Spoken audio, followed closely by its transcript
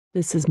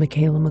This is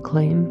Michaela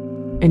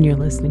McLean, and you're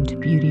listening to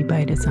Beauty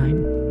by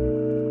Design.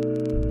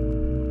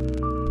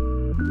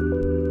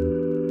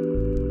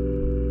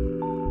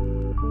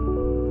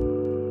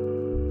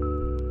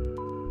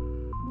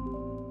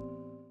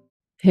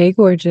 Hey,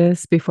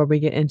 gorgeous. Before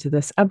we get into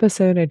this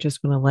episode, I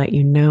just want to let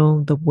you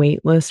know the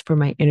wait list for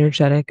my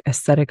energetic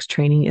aesthetics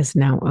training is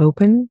now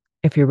open.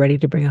 If you're ready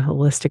to bring a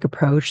holistic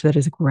approach that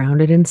is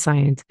grounded in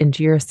science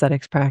into your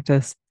aesthetics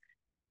practice,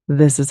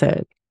 this is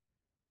it.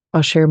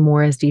 I'll share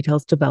more as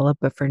details develop,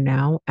 but for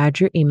now, add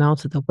your email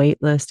to the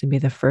wait list and be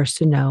the first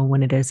to know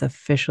when it is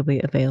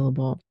officially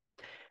available.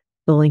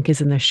 The link is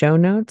in the show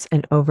notes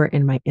and over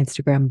in my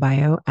Instagram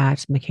bio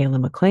at Michaela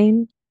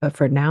McLean. But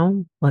for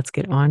now, let's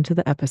get on to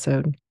the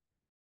episode.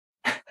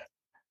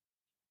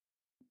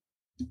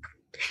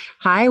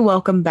 Hi,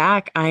 welcome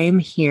back. I am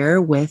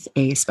here with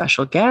a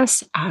special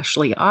guest,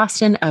 Ashley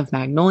Austin of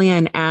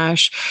Magnolia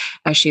Ash,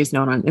 as she is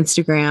known on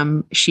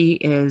Instagram. She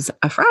is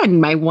a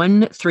friend, my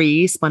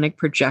 1-3 splenic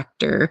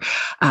projector,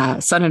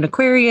 Sun in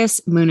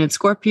Aquarius, Moon in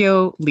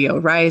Scorpio, Leo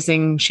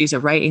rising. She's a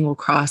right angle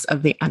cross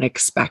of the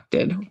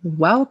unexpected.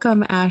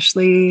 Welcome,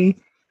 Ashley.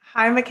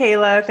 Hi,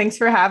 Michaela. Thanks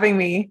for having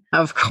me.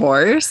 Of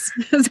course.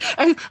 As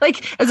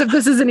if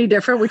this is any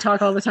different. We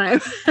talk all the time.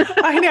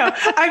 I know.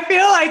 I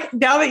feel like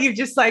now that you've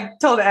just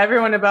told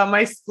everyone about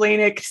my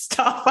splenic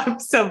stuff, I'm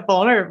so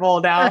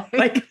vulnerable now.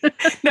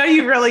 Now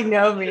you really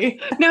know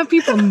me. Now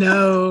people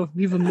know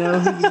who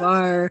you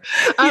are.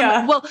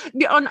 Yeah. Well,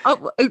 on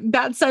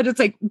that side, it's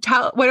like,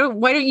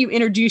 why don't you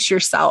introduce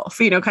yourself,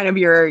 kind of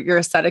your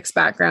aesthetics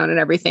background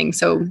and everything.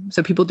 So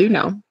people do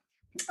know.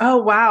 Oh,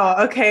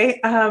 wow. Okay.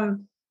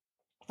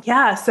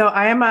 Yeah. So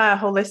I am a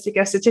holistic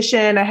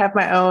esthetician. I have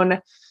my own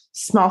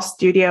small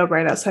studio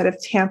right outside of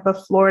Tampa,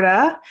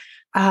 Florida.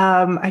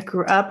 I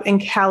grew up in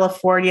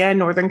California,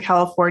 Northern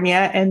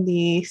California, in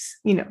the,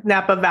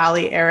 Napa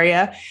Valley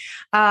area.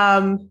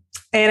 And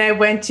I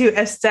went to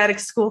aesthetic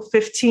school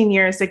 15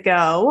 years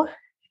ago.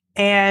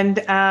 And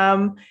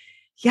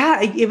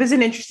it was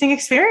an interesting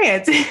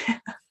experience.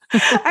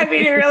 I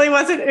mean, it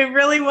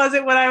really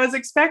wasn't what I was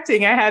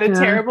expecting. I had a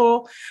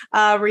terrible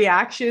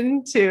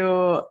reaction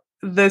to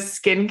the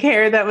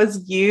skincare that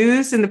was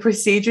used and the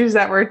procedures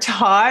that were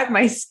taught.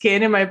 My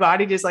skin and my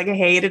body just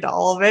hated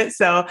all of it.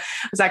 So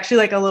I was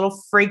actually a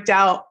little freaked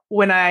out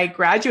when I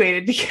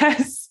graduated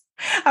because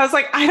I was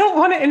I don't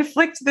want to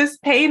inflict this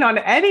pain on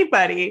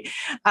anybody.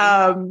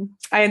 I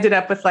ended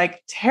up with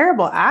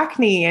terrible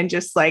acne and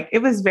just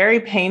it was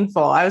very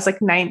painful. I was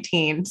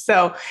 19.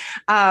 So,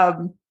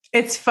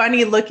 it's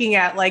funny looking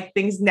at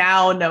things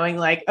now, knowing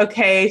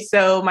okay,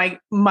 so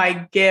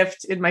my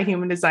gift in my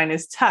human design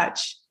is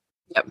touch.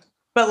 Yep.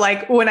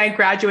 But when I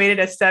graduated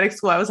aesthetic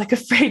school, I was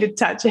afraid to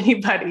touch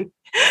anybody.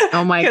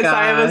 Oh my god! Because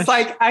I was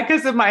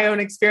because of my own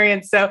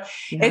experience. So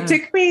It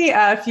took me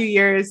a few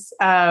years.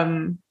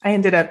 I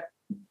ended up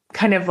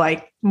kind of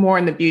more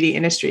in the beauty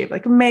industry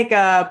of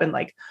makeup and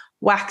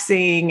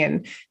waxing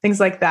and things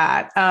like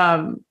that.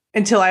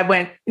 Until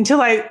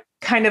I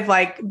kind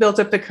of built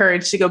up the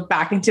courage to go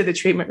back into the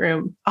treatment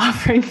room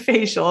offering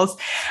facials.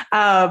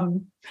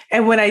 And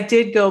when I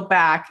did go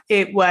back,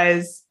 it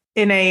was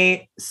in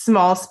a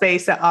small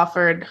space that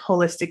offered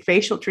holistic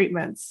facial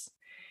treatments.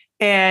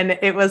 And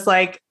it was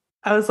I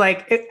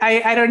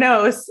don't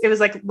know, it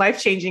was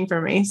life-changing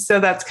for me. So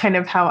that's kind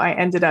of how I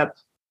ended up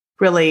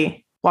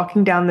really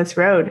walking down this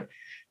road,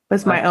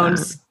 was my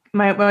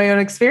own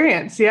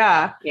experience.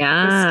 Yeah.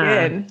 Yeah.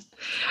 The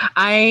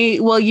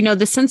skin.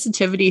 The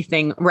sensitivity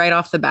thing right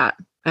off the bat,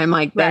 I'm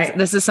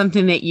this is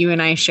something that you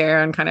and I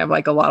share on kind of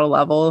a lot of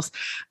levels.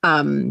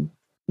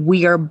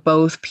 We are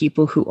both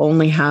people who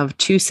only have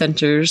two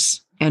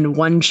centers and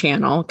one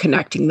channel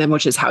connecting them,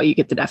 which is how you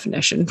get the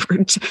definition for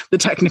the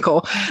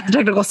technical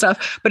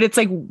stuff. But it's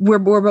we're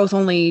both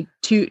only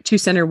two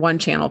center, one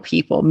channel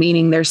people,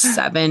 meaning there's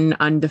 7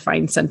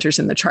 undefined centers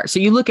in the chart. So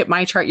you look at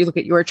my chart, you look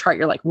at your chart,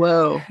 you're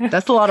whoa,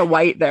 that's a lot of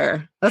white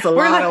there. That's a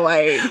lot of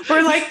white.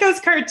 We're like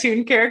those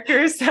cartoon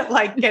characters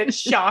that get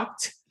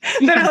shocked.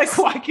 That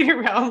are walking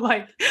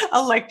around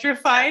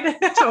electrified,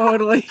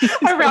 totally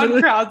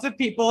around crowds of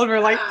people, and we're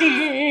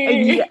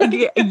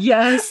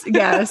yes.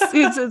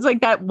 It's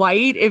that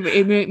white.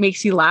 It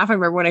makes you laugh. I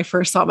remember when I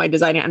first saw my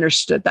design, I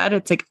understood that.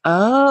 It's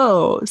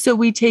oh, so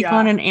we take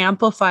on and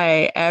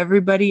amplify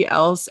everybody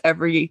else,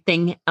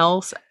 everything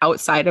else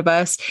outside of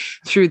us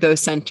through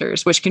those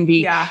centers, which can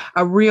be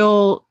a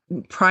real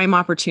prime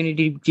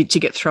opportunity to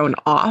get thrown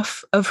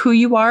off of who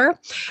you are.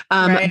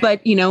 But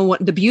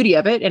what the beauty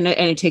of it, and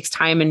it takes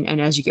time.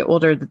 And as you get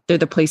older, they're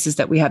the places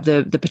that we have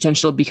the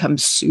potential to become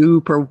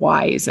super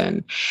wise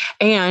in.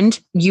 And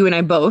you and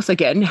I both,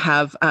 again,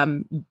 have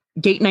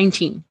gate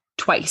 19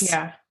 twice.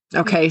 Yeah.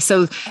 Okay.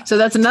 So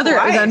that's another,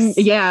 then, Twice.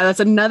 yeah, that's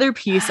another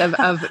piece of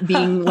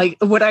being like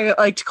what I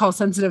like to call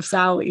sensitive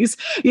Sallies,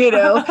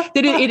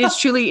 that it is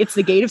truly, it's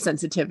the gate of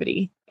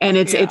sensitivity. And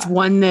it's Yeah.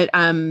 one that,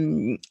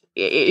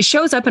 it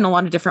shows up in a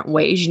lot of different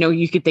ways.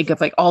 You could think of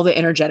like all the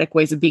energetic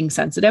ways of being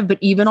sensitive, but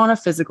even on a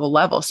physical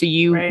level. So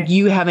Right.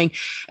 you having,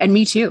 and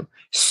me too, Yeah.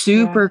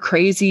 super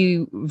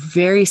crazy,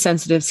 very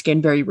sensitive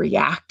skin, very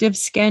reactive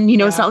skin. It's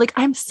Yeah. not like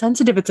I'm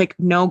sensitive. It's like,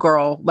 no,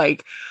 girl,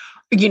 like,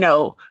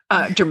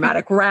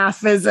 dramatic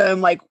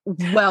raphism, like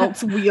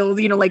welts, wheels,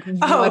 like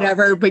Oh,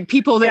 whatever. But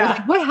people that are yeah.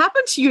 like, what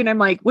happened to you? And I'm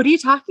like, what are you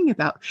talking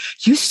about?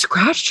 You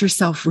scratched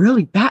yourself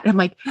really bad. And I'm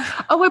like,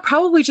 oh, I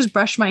probably just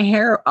brushed my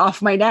hair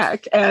off my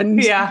neck.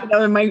 And, Yeah.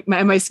 and my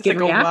It's skin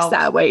like a reacts welt.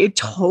 that way. It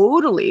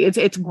totally,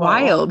 it's Whoa.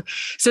 wild.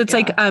 So it's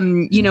like,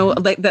 Yeah.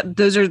 like that,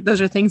 those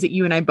are things that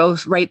you and I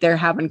both right there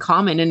have in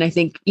common. And I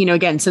think,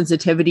 again,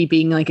 sensitivity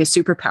being like a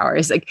superpower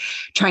is like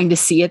trying to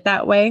see it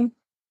that way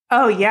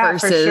Oh, yeah,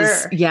 for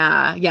versus sure.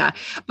 yeah,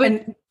 but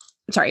And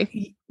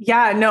sorry.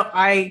 yeah, no,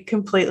 I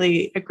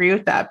completely agree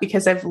with that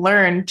because I've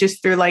learned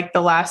just through like the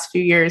last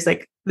few years,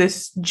 like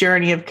this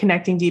journey of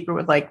connecting deeper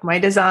with like my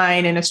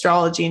design and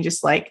astrology and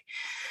just like,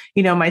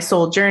 my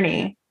soul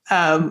journey.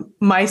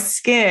 My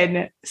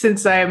skin,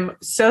 since I'm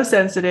so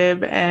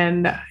sensitive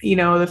and,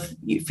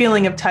 the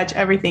feeling of touch,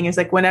 everything is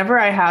like whenever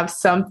I have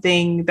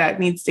something that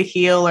needs to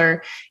heal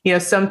or,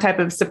 some type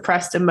of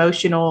suppressed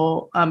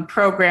emotional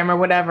program or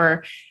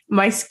whatever,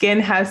 my skin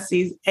has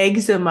these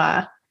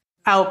eczema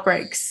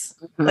outbreaks.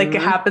 Like it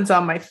Mhm. happens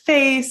on my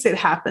face, it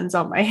happens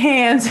on my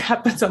hands, it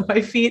happens on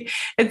my feet.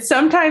 And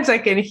sometimes I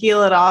can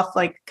heal it off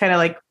like kind of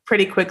like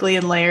pretty quickly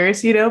in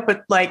layers,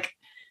 but like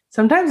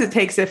sometimes it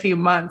takes a few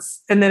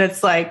months and then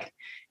it's like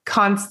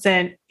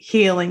constant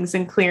healings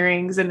and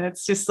clearings. And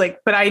it's just like,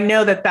 but I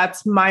know that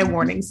that's my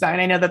warning sign.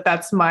 I know that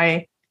that's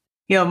my,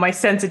 my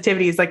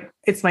sensitivity is like,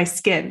 it's my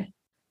skin.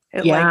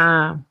 It like,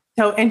 Yeah.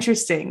 so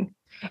interesting.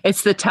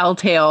 It's the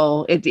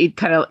telltale, it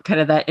kind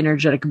of that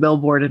energetic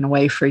billboard in a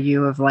way for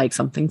you of like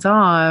something's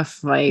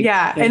off, like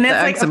Yeah. And the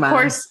that's like, of eczema.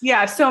 course,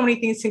 yeah, so many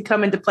things can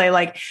come into play.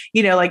 Like,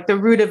 like the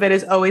root of it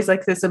is always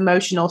like this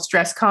emotional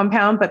stress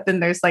compound, but then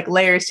there's like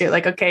layers to it.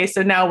 Like, okay,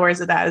 so now where's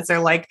it at? Is there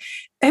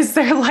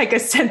like a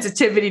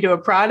sensitivity to a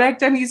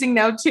product I'm using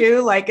now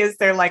too? Like, is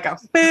there like a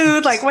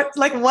food?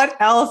 What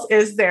else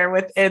is there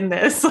within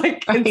this?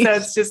 Like, and so Right.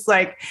 it's just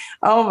like,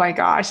 oh my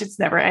gosh, it's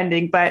never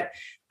ending. But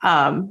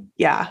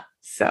yeah.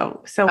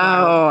 So wild.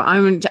 Oh,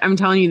 I'm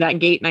telling you that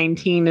gate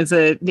 19 is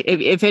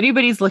if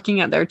anybody's looking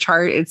at their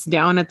chart, it's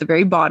down at the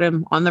very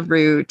bottom on the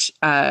root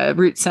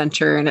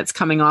center, and it's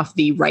coming off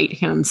the right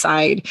hand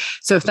side.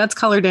 So if that's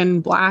colored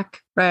in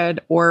black,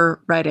 red,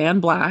 or red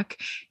and black,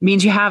 it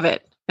means you have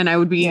it. And I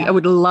Yeah.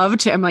 would love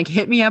to, I'm like,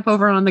 hit me up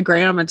over on the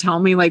gram and tell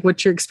me like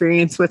what's your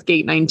experience with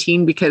gate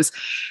 19, because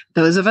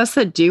those of us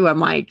that do, I'm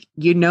like,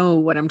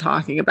 what I'm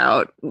talking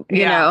about.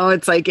 Yeah.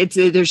 It's like,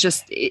 there's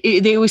just,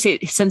 they always say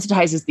it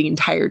sensitizes the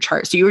entire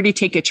chart. So you already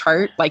take a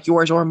chart like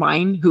yours or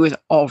mine, who is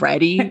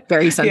already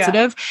very Yeah.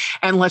 sensitive,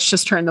 and let's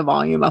just turn the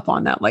volume up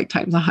on that, like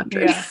times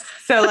 100. Yeah.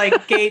 So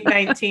like gate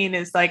 19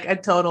 is like a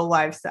total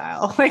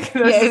lifestyle. Like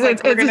this Yeah.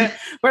 is like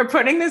we're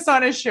putting this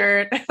on a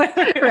shirt,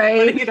 Right.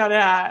 putting it on a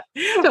hat,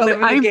 So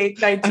living the gate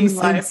I'm 19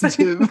 life.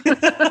 sensitive.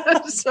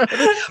 So,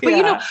 but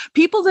Yeah.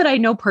 people that I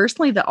know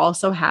personally that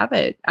also have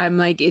it, I'm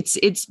like, it's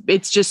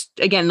just,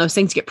 again, those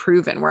things get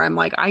proven where I'm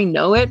like, I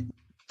know it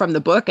from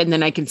the book and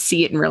then I can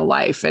see it in real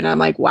life. And I'm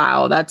like,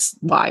 wow, that's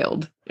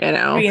wild.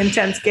 Pretty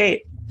intense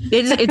gate.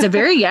 It's a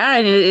very, yeah.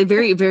 And it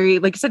very, very,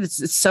 like I said,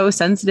 it's so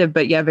sensitive,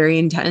 but yeah, very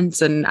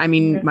intense. And I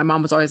mean, Yeah. my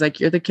mom was always like,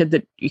 you're the kid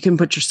that you can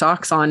put your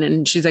socks on.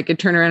 And she's like, I'd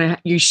turn around and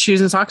your shoes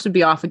and socks would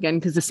be off again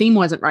because the seam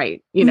wasn't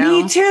right,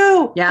 Me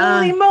too. Yeah.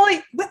 Holy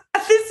moly.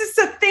 This is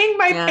the thing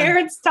my Yeah.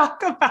 parents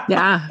talk about.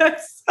 Yeah.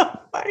 That's so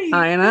funny.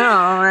 I know,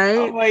 right?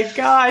 Oh my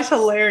gosh,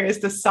 hilarious.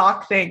 The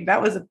sock thing.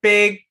 That was a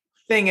big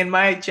thing in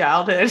my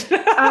childhood.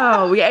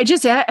 Oh yeah,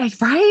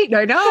 right.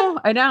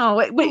 I know.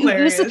 Wait,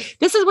 Hilarious.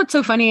 this is what's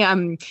so funny.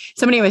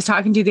 Somebody I was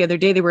talking to the other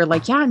day, they were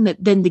like, yeah, and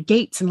then the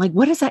gates, and like,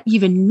 what does that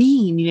even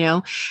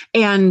mean?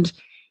 And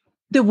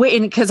the way,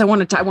 and because I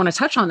want to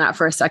touch on that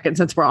for a second,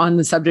 since we're on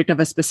the subject of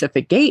a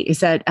specific gate, is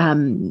that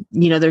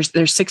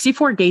there's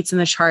 64 gates in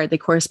the chart. They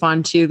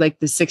correspond to like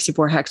the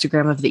 64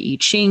 hexagram of the I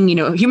Ching.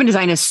 Human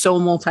design is so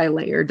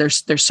multi-layered.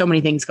 There's so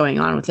many things going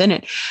on within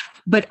it.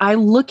 But I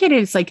look at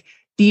it, it's like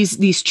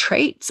these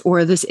traits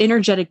or this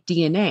energetic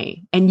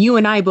DNA, and you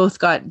and I both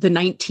got the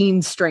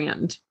 19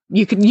 strand.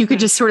 You could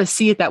just sort of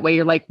see it that way.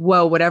 You're like,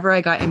 whoa, whatever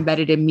I got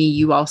embedded in me,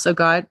 you also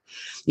got,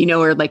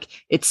 or like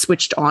it's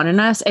switched on in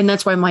us. And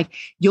that's why I'm like,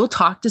 you'll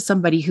talk to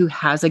somebody who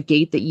has a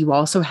gate that you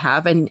also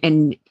have. And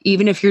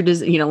even if you're,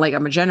 like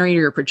I'm a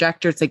generator or a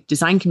projector, it's like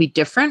design can be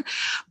different,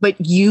 but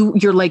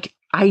you're like,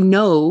 I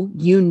know,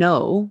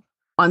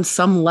 on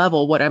some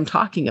level what I'm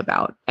talking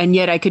about. And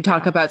yet I could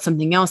talk about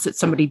something else that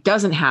somebody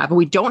doesn't have, and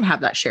we don't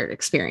have that shared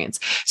experience.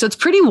 So it's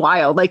pretty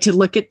wild, like to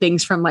look at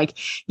things from like,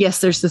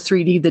 yes, there's the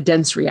 3D, the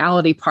dense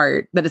reality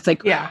part, that it's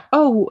like,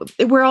 oh,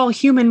 we're all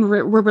human.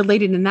 We're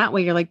related in that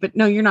way. You're like, but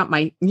no, you're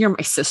my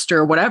sister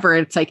or whatever.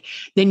 And it's like,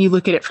 then you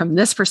look at it from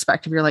this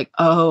perspective, you're like,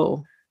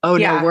 no,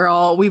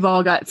 we've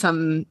all got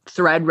some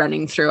thread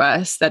running through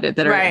us that are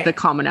the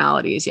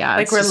commonalities. Yeah.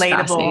 Like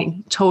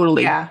relatable.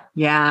 Totally.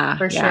 Yeah.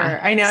 For sure.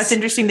 I know it's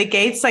interesting. The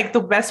gates, like the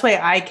best way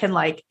I can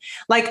like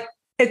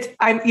it's,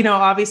 I'm,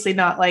 obviously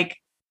not like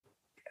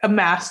a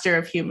master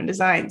of human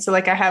design. So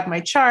like I have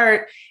my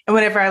chart, and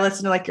whenever I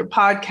listen to like your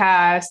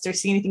podcast or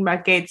see anything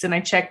about gates, and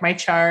I check my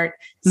chart,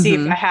 see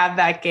if I have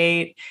that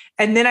gate.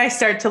 And then I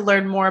start to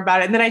learn more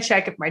about it. And then I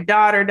check if my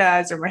daughter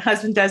does or my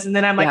husband does. And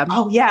then I'm like,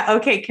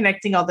 okay,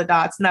 connecting all the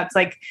dots. And that's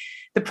like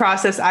the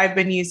process I've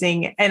been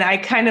using. And I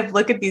kind of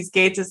look at these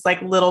gates as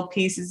like little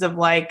pieces of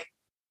like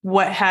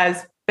what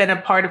has been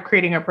a part of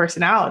creating our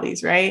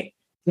personalities, right?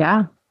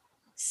 Yeah.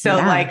 So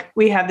like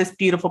we have this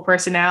beautiful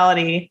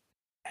personality,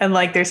 and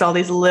like there's all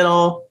these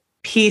little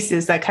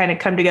pieces that kind of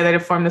come together to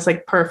form this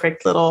like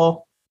perfect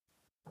little,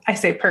 I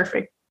say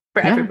perfect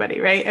for everybody,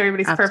 right?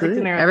 Everybody's perfect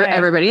in their own way.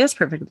 Everybody is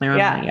perfect in their own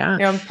way. Yeah.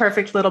 Their own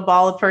perfect little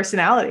ball of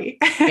personality.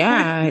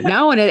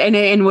 No.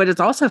 And what is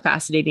also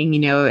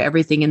fascinating,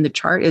 everything in the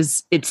chart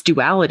is its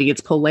duality,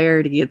 its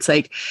polarity. It's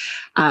like,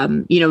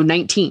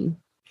 19.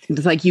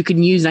 It's like you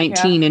can use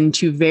 19 in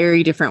two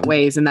very different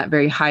ways, in that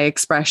very high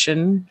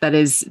expression that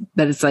is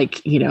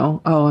like,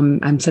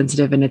 I'm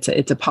sensitive, and it's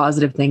a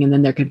positive thing. And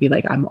then there could be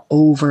like, I'm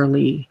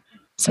overly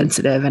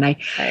sensitive, and I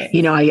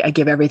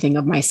give everything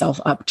of myself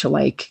up to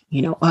like,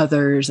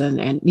 others,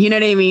 and you know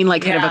what I mean?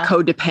 Like kind of a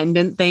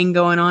codependent thing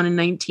going on in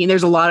 19.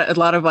 There's a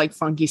lot of like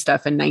funky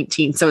stuff in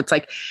 19. So it's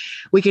like,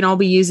 we can all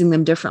be using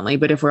them differently,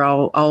 but if we're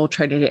all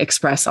trying to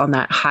express on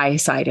that high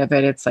side of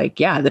it, it's like,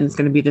 then it's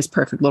going to be this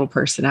perfect little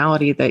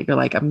personality that you're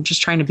like, I'm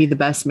just trying to be the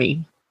best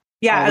me.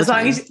 Yeah. As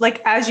long as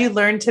like, as you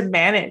learn to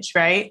manage,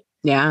 right?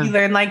 Yeah. You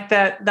learn like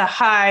the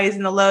highs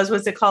and the lows.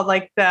 What's it called?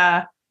 Like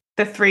the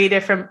 3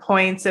 different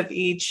points of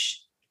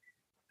each,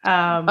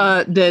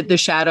 the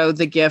shadow,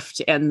 the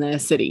gift, and the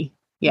city.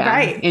 Yeah.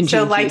 Right. And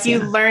so like you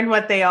learn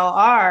what they all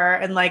are.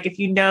 And like, if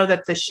you know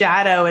that the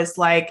shadow is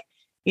like,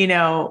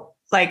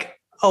 like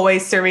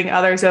always serving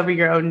others over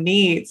your own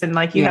needs. And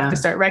like, you have to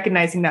start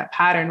recognizing that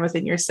pattern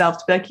within yourself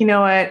to be like, you know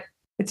what?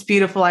 It's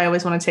beautiful. I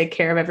always want to take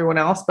care of everyone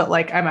else, but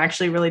like, I'm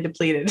actually really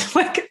depleted.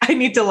 Like I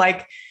need to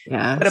like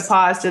put a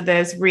pause to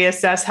this,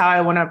 reassess how I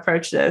want to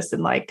approach this,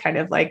 and like, kind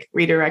of like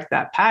redirect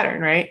that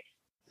pattern. Right.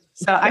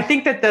 So I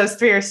think that those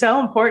 3 are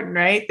so important,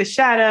 right? The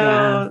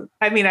shadow.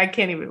 I mean, I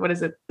can't even, what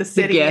is it? The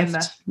city,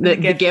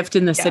 the gift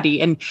in the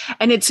city. And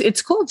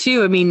it's cool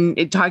too. I mean,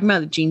 talking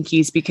about the gene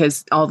keys,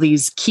 because all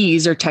these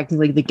keys are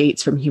technically the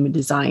gates from human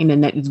design,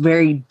 and that is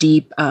very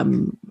deep,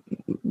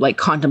 like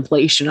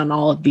contemplation on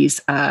all of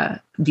these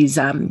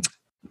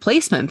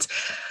placements.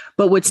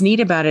 But what's neat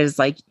about it is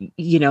like,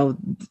 I don't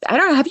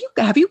know,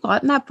 have you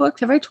gotten that book?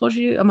 Have I told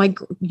you? I'm like,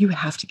 you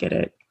have to get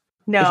it.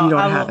 No, if you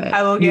don't have it.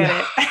 I will get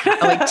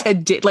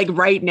it. like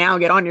right now,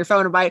 get on your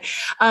phone and buy it.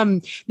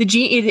 The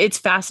gene, it's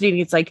fascinating.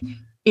 It's like,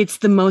 it's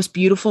the most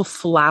beautiful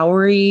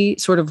flowery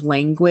sort of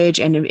language,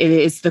 and it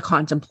is the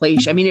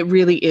contemplation. I mean, it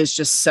really is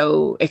just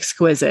so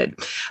exquisite.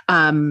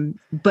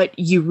 But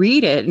you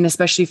read it, and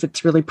especially if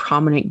it's really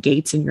prominent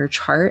gates in your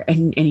chart,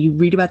 and you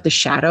read about the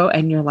shadow,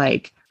 and you're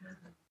like,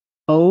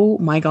 oh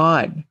my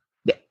God,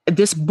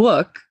 this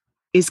book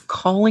is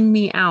calling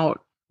me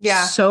out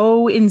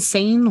so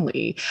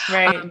insanely.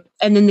 Right.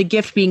 And then the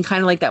gift being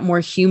kind of like that more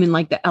human,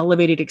 like the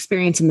elevated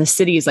experience in the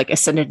city is like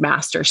ascended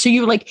master. So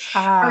you're like,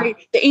 all right,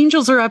 the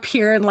angels are up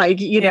here, and like,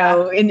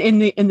 know,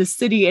 in the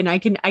city, and I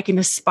can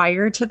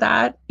aspire to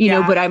that,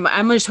 know, but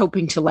I'm just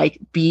hoping to like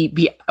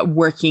be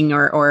working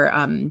or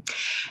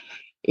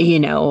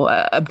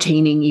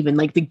obtaining even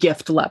like the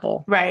gift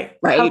level. Right.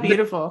 How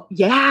beautiful.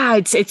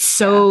 But, it's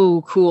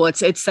so cool.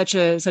 It's such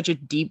a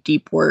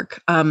deep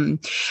work.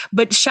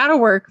 But shadow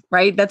work,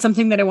 right? That's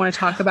something that I want to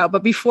talk about.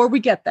 But before we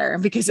get there,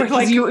 because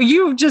like,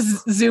 you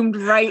just zoomed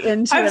right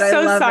into it. I'm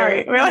so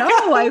sorry. No,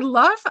 I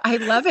love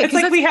it. It's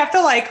like we have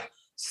to like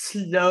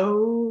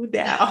slow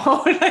down.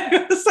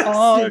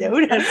 Slow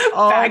down.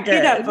 Back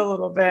it up a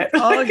little bit.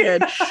 All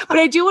good. But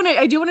I do want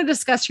to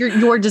discuss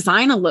your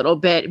design a little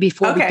bit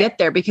before we get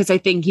there, because I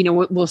think,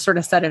 we'll sort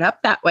of set it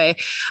up that way.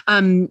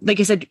 Like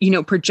I said,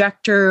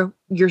 projector,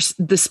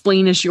 the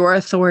spleen is your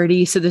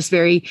authority. So this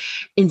very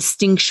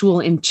instinctual,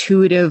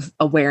 intuitive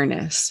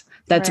awareness.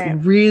 That's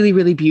really,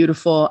 really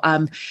beautiful.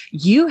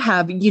 You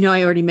have,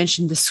 I already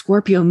mentioned the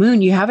Scorpio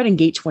moon, you have it in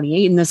gate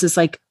 28. And this is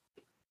like,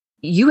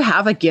 you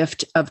have a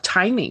gift of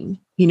timing,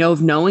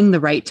 of knowing the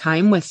right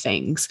time with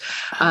things,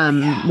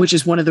 which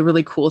is one of the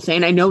really cool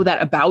things. I know that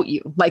about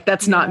you. Like,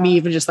 that's not me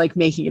even just like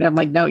making it. I'm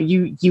like, no,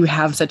 you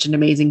have such an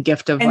amazing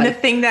gift of. And the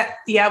thing that,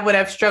 what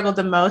I've struggled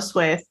the most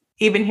with,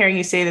 even hearing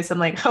you say this, I'm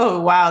like, oh,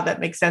 wow, that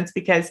makes sense,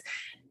 because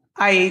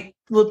I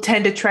will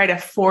tend to try to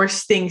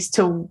force things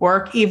to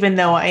work, even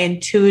though I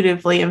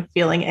intuitively am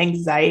feeling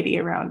anxiety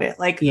around it.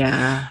 Like,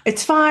 Yeah.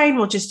 it's fine.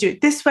 We'll just do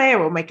it this way, or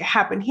we'll make it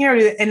happen here.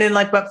 And then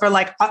but for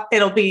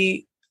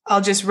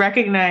I'll just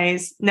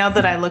recognize now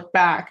that I look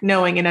back,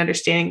 knowing and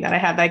understanding that I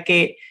have that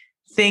gate,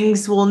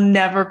 things will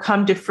never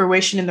come to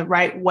fruition in the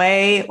right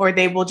way, or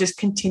they will just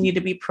continue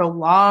to be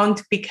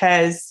prolonged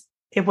because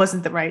it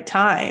wasn't the right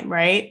time.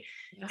 Right.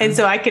 Yeah. And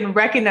so I can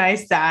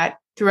recognize that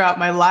throughout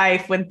my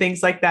life when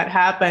things like that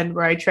happen,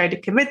 where I tried to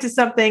commit to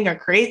something or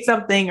create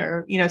something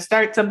or,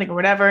 start something or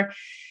whatever.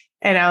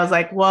 And I was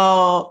like,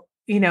 well,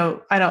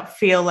 I don't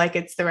feel like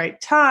it's the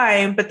right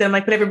time, but then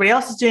but everybody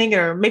else is doing it,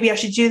 or maybe I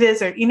should do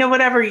this, or,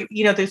 whatever,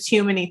 there's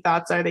too many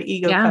thoughts are the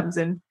ego comes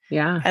in.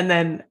 Yeah. And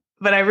then,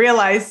 but I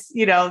realize,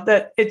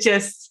 that it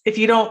just, if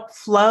you don't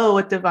flow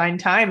with divine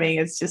timing,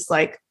 it's just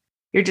like,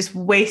 you're just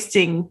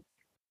wasting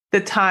the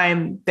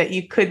time that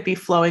you could be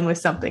flowing with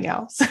something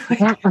else.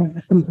 Yeah,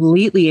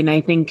 completely. And I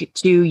think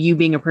too, you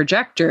being a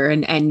projector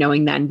and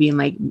knowing that and being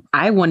like,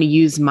 I want to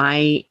use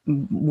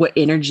what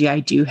energy I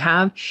do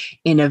have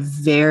in a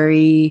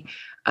be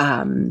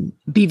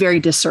very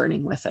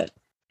discerning with it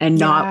and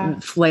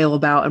not flail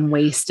about and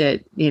waste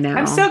it,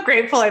 I'm so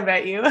grateful I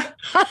met you. You were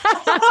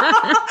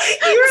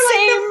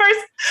the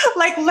first,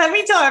 let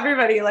me tell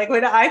everybody,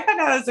 when I found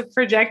out I was a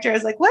projector, I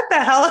was like, what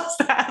the hell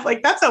is that?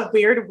 That's a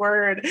weird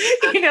word. Do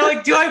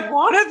I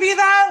want to be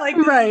that?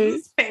 Right.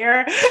 This is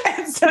fair.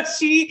 And so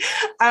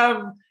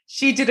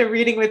she did a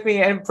reading with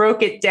me and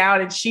broke it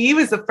down. And she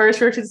was the first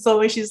person who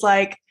told me, she's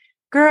like,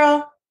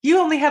 girl, you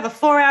only have a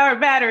 4-hour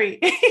battery.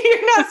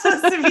 You're not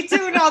supposed to be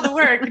doing all the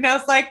work. And I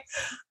was like,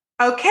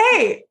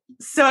 okay,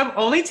 so I'm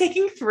only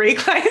taking 3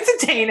 clients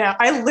a day now.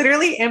 I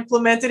literally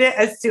implemented it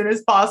as soon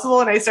as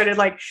possible. And I started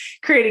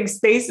creating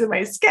space in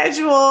my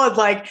schedule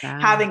and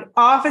having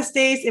office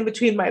days in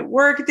between my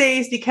work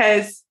days,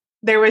 because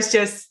there was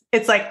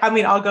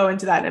I'll go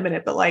into that in a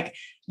minute, but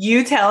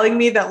you telling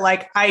me that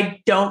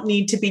I don't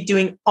need to be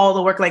doing all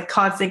the work,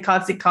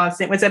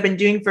 constant, which I've been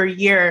doing for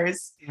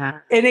years. Yeah.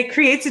 And it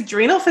creates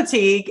adrenal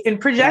fatigue in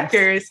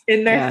projectors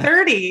in their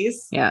 30s.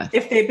 Yeah.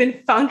 If they've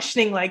been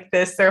functioning like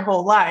this their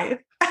whole life,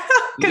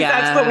 because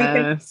that's what we've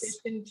been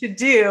conditioned to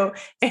do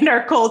in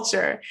our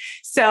culture.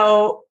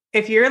 So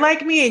if you're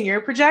like me and you're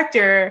a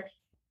projector,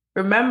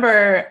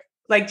 remember,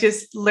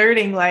 just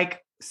learning,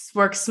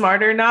 work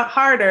smarter, not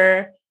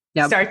harder.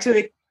 Yep. Start to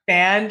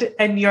expand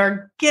and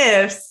your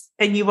gifts,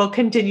 and you will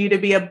continue to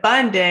be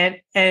abundant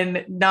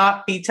and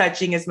not be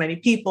touching as many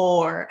people,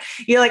 or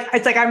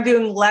it's I'm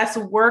doing less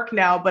work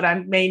now, but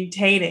I'm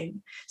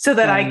maintaining so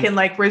that I can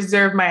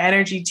reserve my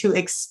energy to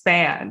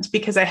expand,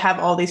 because I have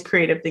all these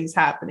creative things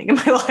happening in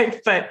my life.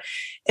 But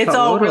it's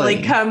all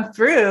really come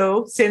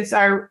through since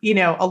a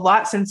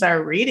lot since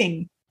our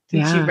reading,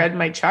 since you read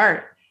my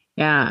chart.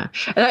 Yeah.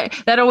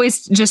 That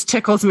always just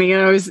tickles me.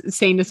 And I was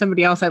saying to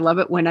somebody else, I love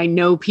it when I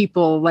know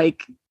people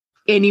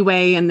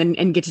anyway,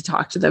 and get to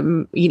talk to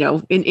them,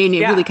 and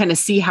really kind of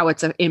see how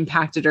it's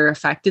impacted or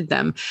affected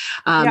them.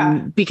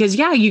 Because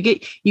you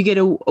get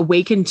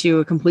awakened to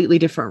a completely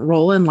different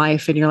role in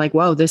life, and you're like,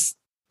 whoa, this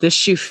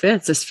shoe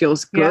fits. This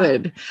feels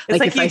good.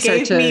 It's if you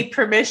gave me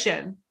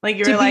permission,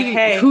 you were like,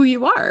 hey, who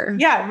you are.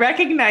 Yeah.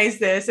 Recognize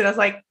this. And I was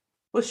like,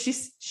 well, she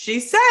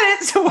said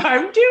it, so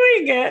I'm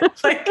doing it.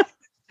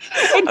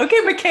 Okay,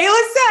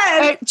 Michaela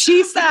said.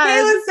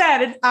 Michaela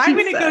said, and I'm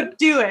going to go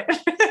do it.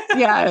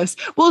 Yes.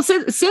 Well,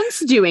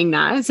 since doing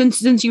that,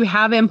 since you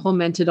have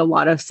implemented a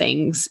lot of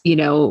things,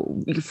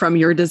 from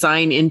your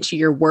design into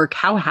your work,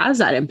 how has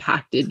that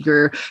impacted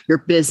your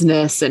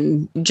business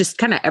and just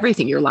kind of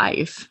everything, your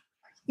life?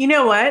 You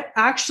know what?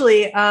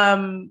 Actually,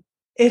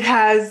 it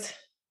has.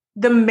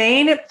 The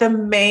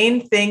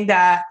main thing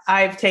that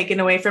I've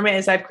taken away from it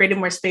is I've created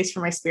more space for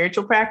my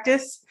spiritual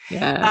practice,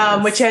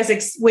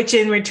 which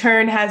in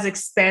return has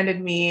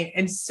expanded me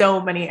in so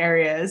many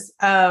areas.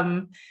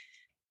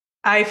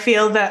 I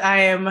feel that I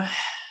am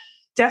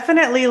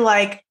definitely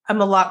I'm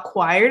a lot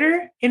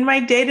quieter in my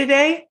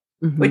day-to-day,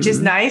 which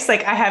is nice. I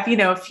have,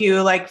 a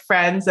few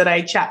friends that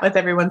I chat with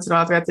every once in a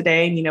while throughout the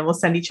day, and, we'll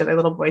send each other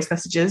little voice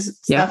messages and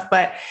stuff.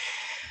 But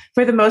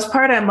for the most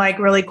part, I'm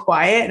really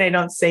quiet and I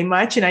don't say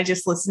much, and I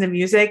just listen to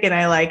music, and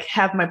I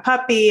have my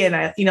puppy, and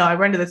I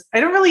run to this. I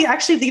don't really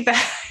actually leave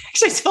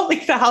don't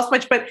leave the house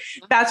much, but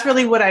that's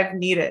really what I've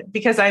needed,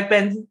 because I've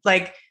been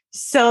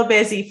so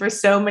busy for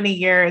so many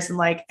years, and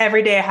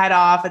every day I had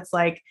off, it's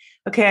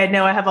okay, I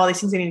know I have all these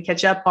things I need to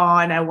catch up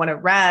on. I want to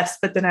rest,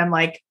 but then I'm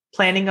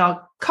planning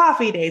on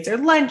coffee dates or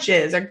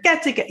lunches or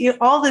get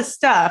all this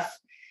stuff,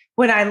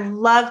 when I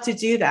love to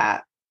do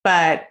that,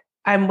 but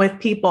I'm with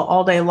people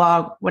all day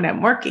long when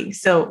I'm working.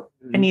 So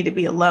I need to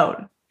be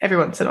alone every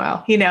once in a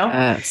while,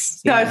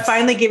 Yes, so I've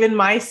finally given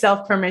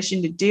myself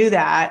permission to do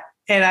that.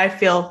 And I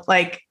feel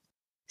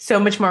so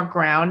much more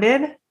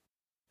grounded.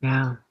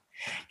 Yeah.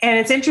 And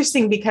it's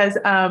interesting because,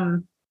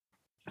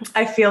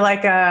 I feel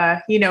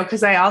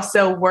because I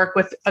also work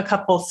with a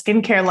couple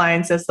skincare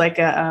lines as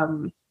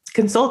a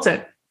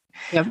consultant.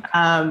 Yep.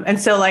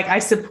 And so I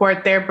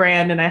support their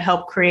brand, and I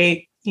help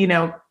create,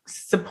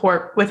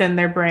 support within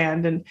their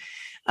brand. And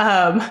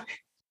um,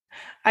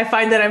 I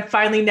find that I'm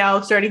finally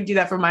now starting to do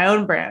that for my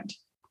own brand,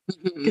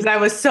 because I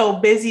was so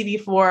busy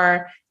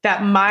before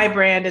that my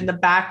brand in the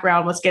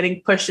background was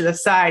getting pushed to the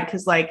side.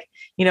 Cause like,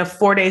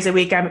 4 days a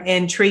week, I'm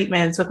in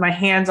treatments with my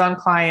hands-on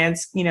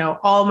clients,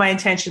 all my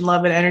intention,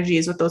 love, and energy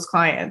is with those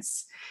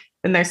clients.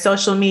 And there's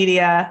social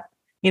media,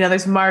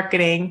 there's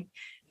marketing,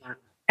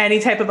 any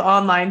type of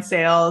online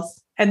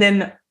sales. And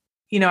then,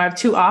 I have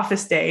 2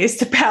 office days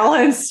to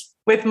balance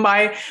with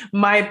my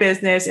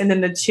business. And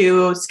then the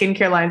 2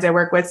 skincare lines I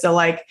work with. So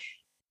like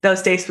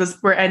those days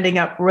were ending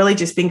up really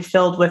just being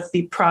filled with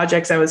the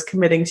projects I was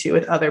committing to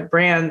with other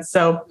brands.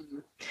 So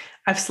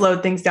I've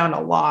slowed things down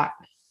a lot,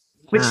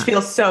 which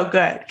feels so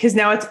good, because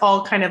now it's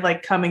all kind of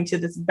like coming to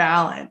this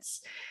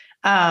balance.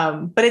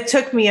 But it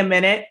took me a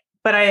minute,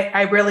 but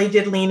I really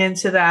did lean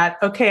into that.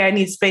 Okay, I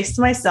need space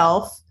to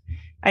myself.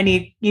 I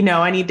need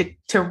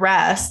to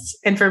rest.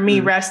 And for me,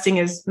 resting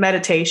is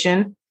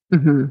meditation,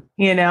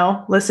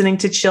 listening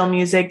to chill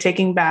music,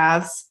 taking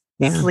baths,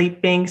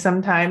 sleeping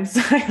sometimes.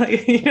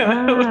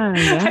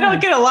 I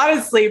don't get a lot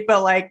of sleep,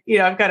 but like,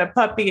 I've got a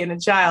puppy and a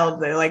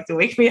child. They like to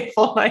wake me up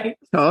all night.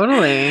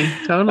 Totally.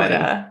 But,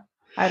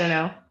 I don't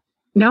know.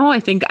 No, I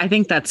think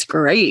that's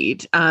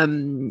great.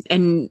 And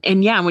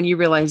yeah, when you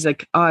realize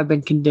like, oh, I've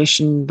been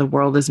conditioned, the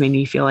world has made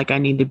me feel like I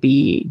need to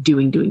be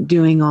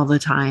doing all the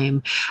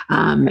time,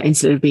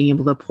 instead of being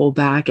able to pull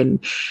back. And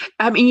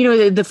I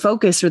mean, the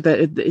focus or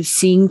the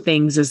seeing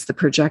things as the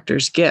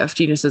projector's gift,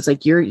 so it's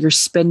like you're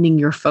spending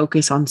your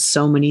focus on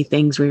so many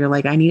things where you're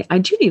like, I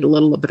do need a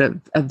little bit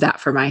of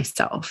that for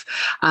myself.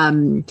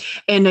 And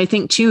I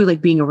think too, like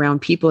being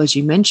around people, as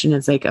you mentioned,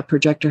 is like a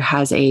projector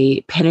has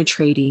a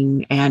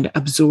penetrating and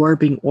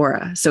absorbing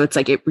aura. So it's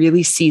like, it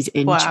really sees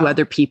into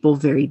other people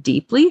very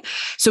deeply.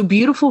 So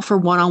beautiful for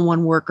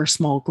one-on-one work or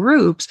small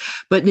groups.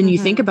 But then you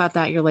think about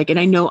that, you're like, and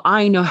I know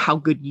how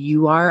good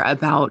you are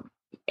about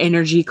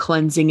energy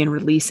cleansing and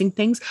releasing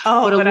things.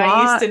 Oh, but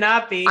I used to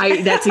not be.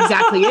 That's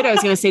exactly it. I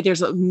was going to say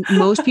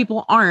most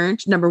people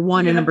aren't, number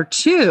one. And number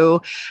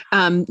two,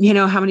 how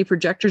many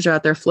projectors are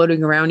out there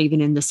floating around, even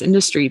in this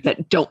industry,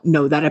 that don't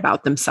know that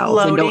about themselves.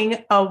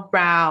 Floating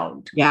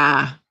around.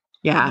 Yeah.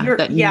 Yeah.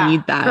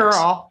 Need that.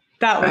 Girl.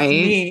 That was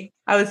me.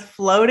 I was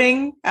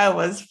floating. I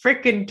was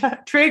freaking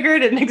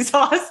triggered and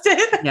exhausted.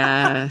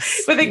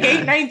 Yes. With a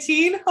gate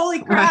 19.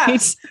 Holy crap. Right.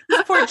 This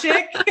poor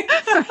chick.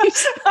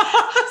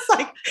 I was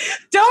like,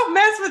 don't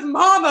mess with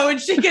mama when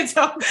she gets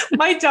home.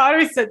 My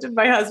daughter said to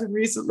my husband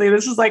recently,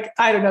 this was like,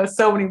 I don't know,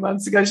 so many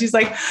months ago. She's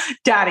like,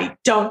 Daddy,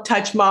 don't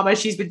touch mama.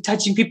 She's been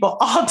touching people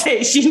all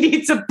day. She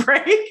needs a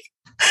break.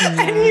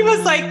 And he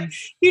was like,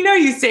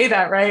 you say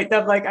that, right?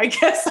 I'm like, I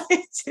guess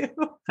I do.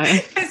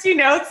 Because,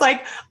 it's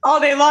like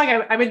all day long,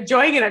 I'm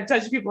enjoying it. I'm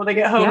touching people when they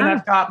get home, and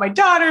I've got my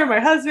daughter, my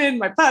husband,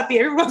 my puppy,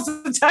 everyone wants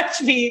to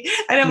touch me.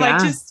 And I'm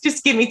like,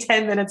 just give me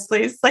 10 minutes,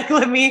 please. Like,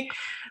 let me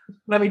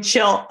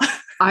chill.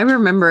 I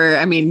remember,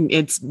 I mean,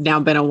 it's now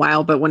been a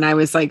while, but when I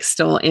was like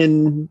still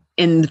in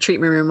the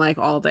treatment room, like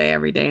all day,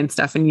 every day and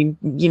stuff. And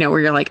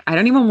where you're like, I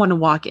don't even want to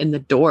walk in the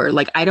door.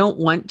 Like, I don't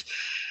want,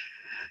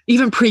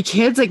 even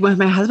pre-kids, like with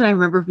my husband, I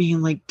remember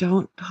being like,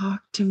 don't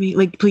talk to me.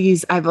 Like,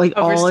 please, I've like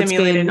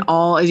overstimulation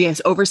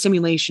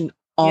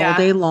all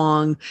day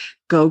long.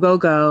 Go, go,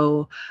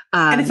 go.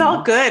 And it's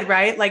all good,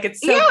 right? Like, it's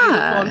so beautiful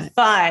and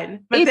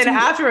fun. But then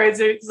afterwards,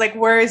 it's like,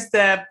 where's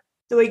there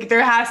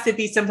has to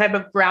be some type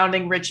of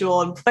grounding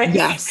ritual in place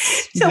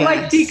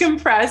like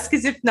decompress.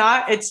 Because if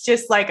not, it's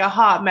just like a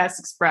hot mess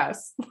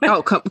express.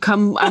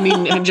 I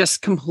mean,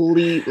 just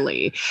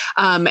completely.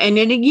 And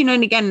then,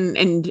 and again,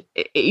 and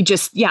it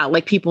just,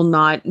 like people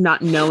not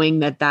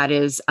knowing that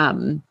is,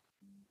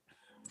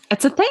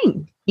 it's a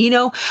thing.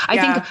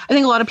 I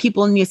think a lot of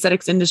people in the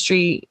aesthetics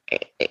industry,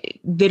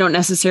 they don't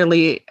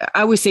necessarily,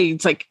 I always say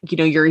it's like,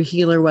 you're a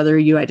healer, whether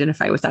you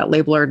identify with that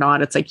label or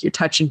not. It's like you're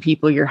touching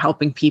people, you're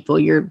helping people,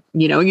 you're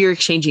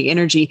exchanging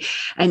energy,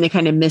 and they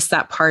kind of miss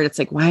that part. It's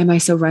like, why am I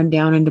so run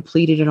down and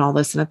depleted and all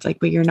this? And it's like,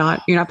 but you're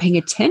not paying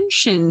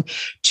attention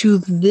to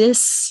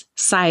this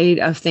side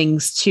of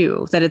things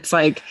too, that it's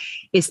like,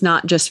 it's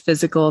not just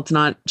physical. It's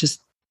not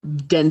just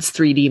dense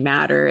 3D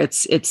matter.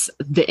 It's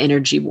the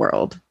energy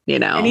world,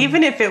 And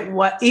even if it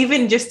was,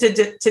 even just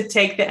to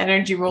take the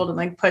energy world and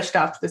like push it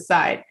off to the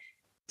side,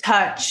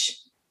 touch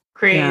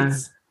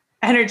creates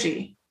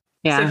energy.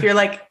 Yeah. So if you're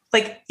like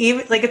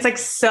even like, it's like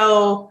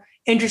so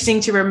interesting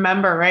to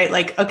remember, right?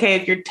 Like, okay,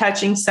 if you're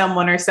touching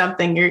someone or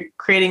something, you're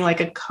creating like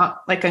a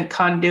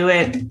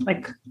conduit,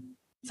 like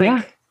it's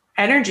like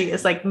energy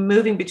is like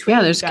moving between.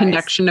 Yeah, there's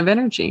connection of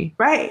energy.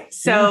 Right.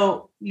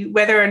 So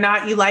whether or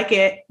not you like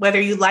it, whether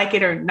you like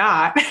it or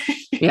not,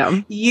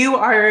 you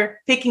are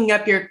picking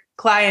up your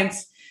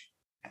clients'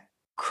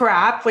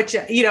 crap, which,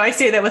 I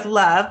say that with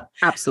love.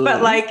 Absolutely.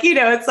 But like,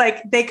 it's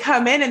like they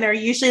come in and they're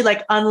usually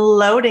like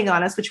unloading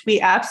on us, which we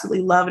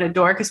absolutely love and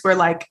adore, because we're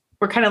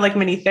kind of like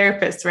mini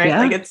therapists, right?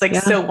 Like it's like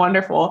so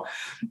wonderful.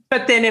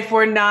 But then if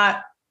we're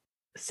not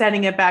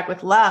sending it back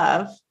with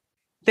love,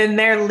 then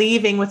they're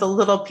leaving with a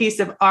little piece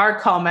of our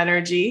calm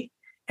energy.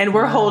 and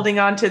we're holding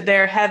on to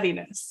their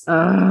heaviness.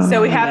 Oh,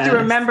 so we have to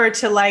remember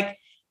to like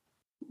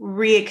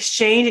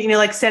re-exchange,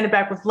 like send it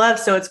back with love.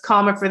 So it's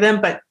calmer for them.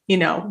 But,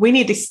 we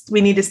need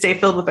to stay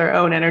filled with our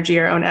own energy,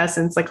 our own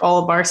essence, like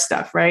all of our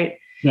stuff. Right.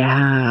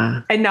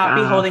 Yeah. And not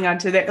be holding on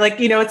to their, like,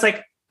 it's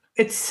like,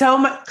 it's so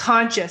much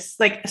conscious.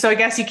 Like, so I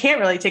guess you can't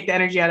really take the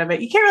energy out of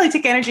it. You can't really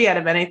take energy out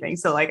of anything.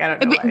 So like, I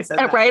don't know why I said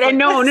that. Right. Like,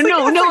 No.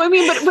 I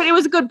mean, but it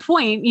was a good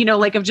point,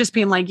 like of just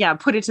being like, yeah,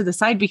 put it to the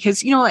side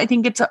because, I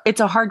think it's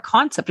a hard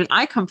concept. And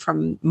I come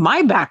from,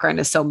 my background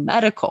is so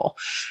medical,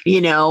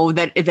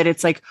 that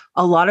it's like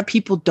a lot of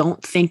people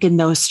don't think in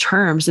those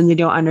terms and they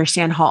don't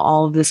understand how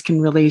all of this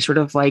can really sort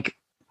of like,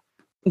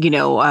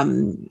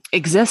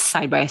 exist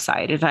side by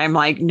side. And I'm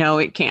like, no,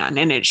 it can,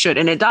 and it should,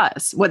 and it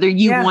does, whether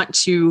you want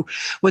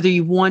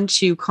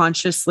to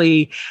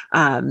consciously,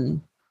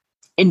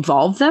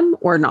 involve them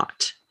or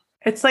not.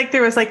 It's like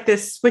there was like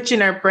this switch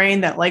in our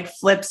brain that like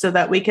flips so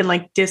that we can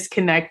like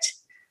disconnect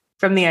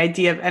from the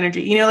idea of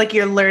energy. Like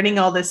you're learning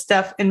all this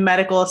stuff in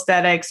medical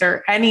aesthetics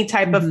or any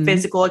type of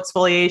physical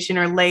exfoliation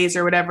or laser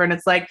or whatever. And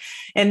it's like,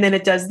 and then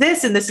it does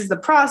this, and this is the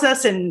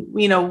process. And,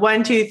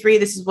 1, 2, 3,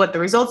 this is what the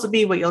results will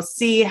be, what you'll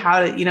see,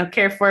 how to,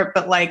 care for it.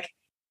 But like,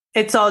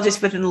 it's all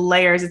just within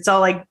layers. It's all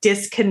like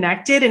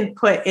disconnected and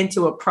put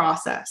into a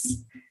process.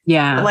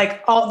 Yeah. But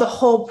like the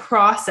whole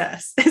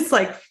process is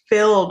like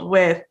filled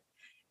with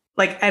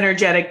like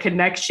energetic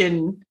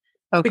connection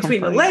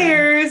between the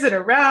layers and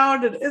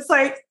around. And it's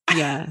like,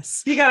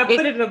 yes, you got to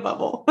put it in a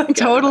bubble.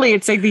 Totally.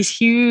 It's like these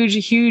huge,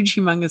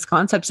 humongous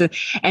concepts.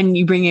 And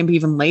you bring in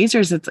even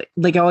lasers. It's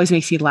like, it always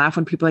makes me laugh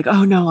when people are like,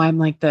 oh no, I'm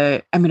going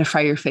to fry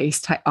your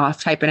face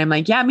off type. And I'm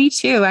like, yeah, me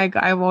too.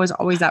 I was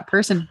always that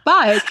person.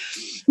 But,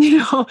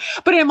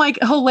 but I'm like,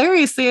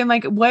 hilariously, I'm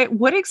like,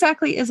 what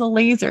exactly is a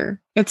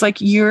laser? It's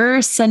like,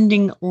 you're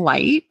sending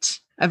light,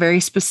 a very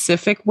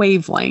specific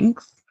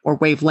wavelength or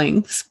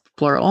wavelengths,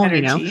 plural,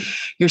 energy.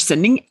 You're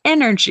sending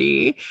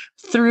energy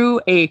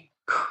through a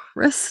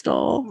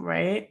crystal,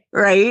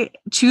 right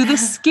to the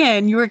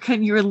skin. You're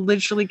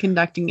literally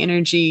conducting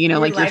energy,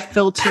 like you're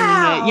filtering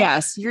pow! It.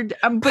 Yes, you're,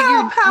 but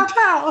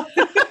pow,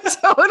 you're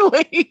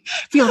totally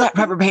feel that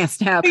rubber band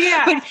snap.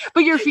 Yeah,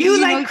 but you're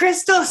feeling, you like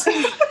crystals. But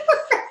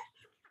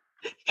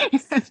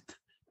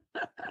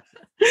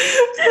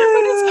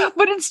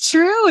it's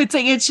true. It's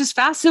like, it's just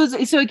fast.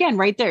 So again,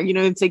 right there,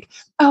 it's like,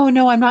 oh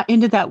no, I'm not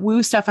into that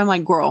woo stuff. I'm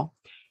like, girl,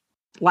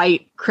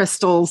 light,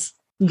 crystals,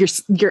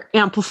 you're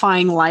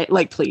amplifying light.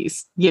 Like,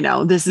 please,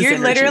 this is, you're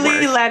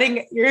literally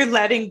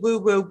letting woo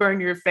woo burn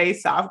your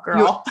face off,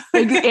 girl.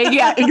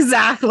 Yeah,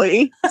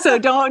 exactly. So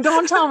don't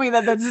tell me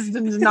that does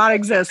not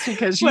exist,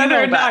 because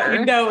whether or not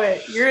you know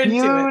it, you're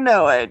into it.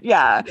 Know it.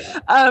 Yeah.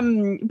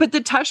 But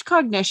the touch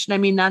cognition, I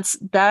mean, that's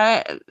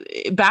that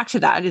back to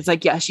that. It's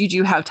like, yes, you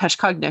do have touch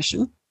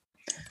cognition,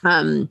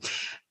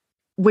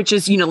 which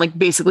is, like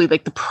basically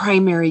like the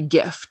primary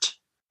gift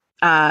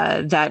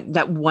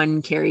that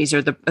one carries,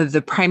 or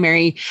the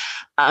primary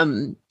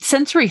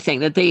sensory thing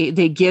that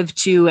they give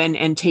to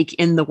and take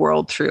in the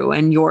world through.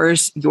 And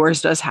yours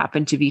does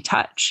happen to be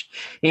touch.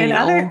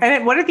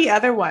 And what are the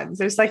other ones?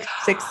 There's like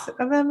 6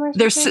 of them. Or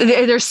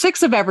there's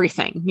 6 of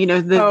everything.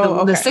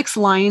 The 6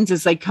 lines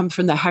is like come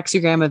from the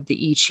hexagram of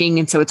the I Ching,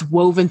 and so it's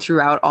woven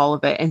throughout all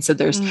of it. And so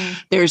there's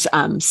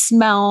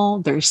smell,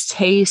 there's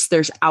taste,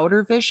 there's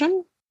outer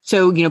vision.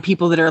 So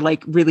people that are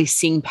like really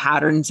seeing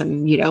patterns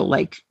and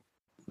like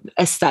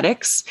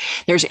aesthetics.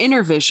 There's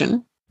inner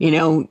vision,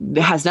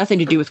 it has nothing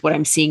to do with what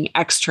I'm seeing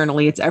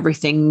externally. It's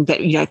everything that,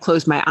 I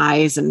close my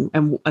eyes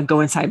and go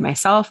inside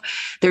myself.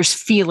 There's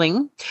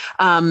feeling.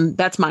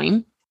 That's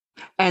mine.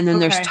 And then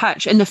there's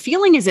touch. And the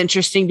feeling is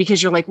interesting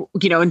because you're like,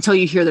 until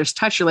you hear there's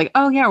touch, you're like,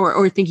 oh yeah,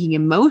 we're thinking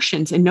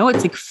emotions. And no,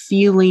 it's like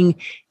feeling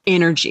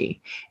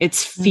energy.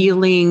 It's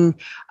feeling,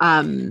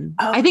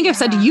 I think I've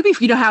said to you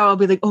before, how I'll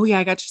be like, oh yeah,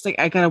 I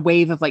got a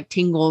wave of like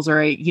tingles, or,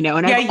 and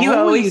yeah, you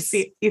always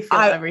feel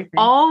everything.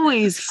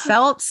 Always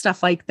felt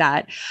stuff like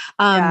that.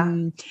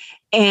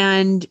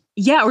 And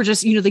yeah, or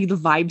just, like the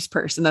vibes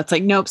person that's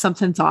like, nope,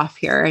 something's off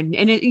here. And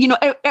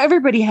it,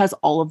 everybody has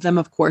all of them,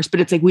 of course, but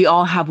it's like, we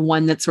all have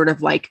one that's sort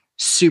of like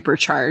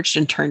supercharged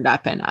and turned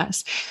up in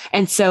us.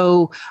 And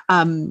so,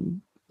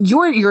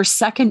 your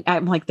second,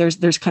 I'm like,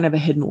 there's kind of a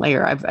hidden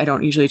layer I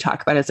don't usually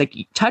talk about. It's like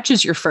touch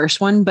is your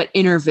first one, but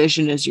inner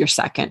vision is your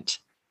second.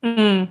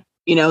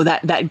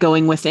 That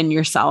going within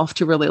yourself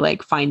to really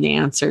like find the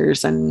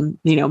answers, and,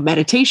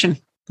 meditation,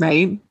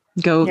 right?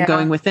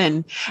 Going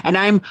within.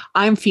 And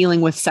I'm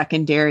feeling with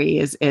secondary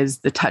is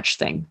the touch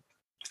thing.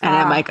 And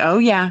I'm like, oh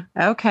yeah,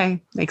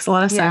 okay. Makes a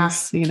lot of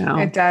sense.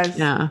 It does.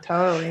 Yeah,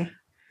 totally.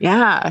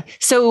 Yeah.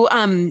 So,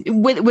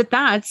 with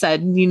that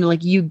said,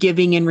 like you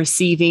giving and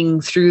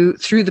receiving through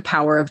the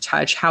power of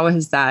touch, how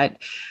has that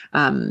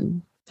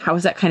kind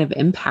of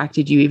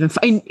impacted you? Even,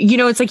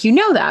 it's like,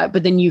 that,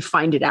 but then you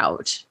find it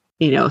out,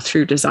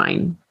 through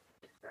design.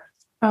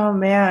 Oh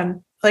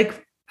man.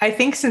 Like, I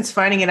think since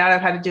finding it out,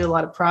 I've had to do a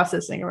lot of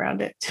processing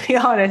around it, to be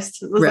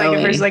honest. It was really? Like,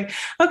 at first, like,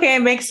 okay,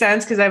 it makes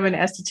sense because I'm an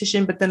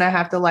esthetician, but then I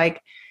have to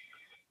like,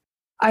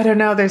 I don't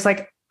know. There's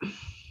like,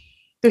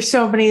 there's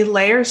so many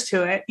layers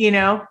to it,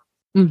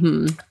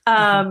 Mm-hmm.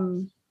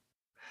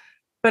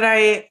 But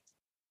I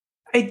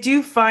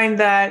do find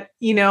that,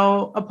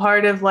 a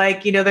part of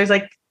like, there's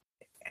like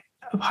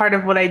a part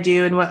of what I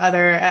do and what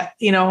other,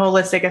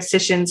 holistic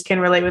estheticians can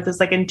relate with is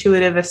like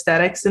intuitive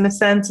aesthetics in a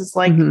sense. It's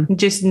like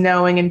just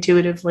knowing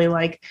intuitively,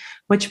 like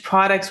which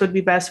products would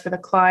be best for the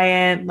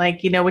client, like,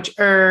 which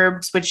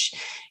herbs, which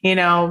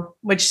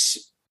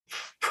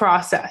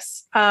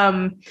process.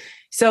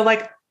 So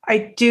like,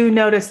 I do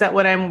notice that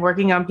when I'm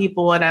working on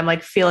people and I'm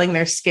like feeling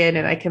their skin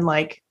and I can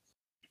like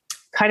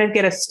kind of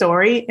get a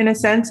story in a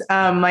sense.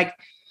 The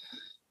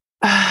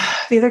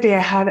other day I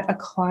had a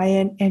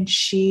client and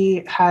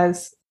she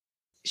was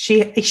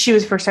a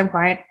first time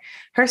client.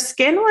 Her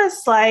skin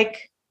was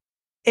like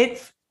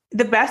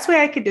the best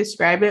way I could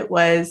describe it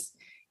was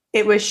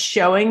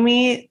showing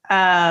me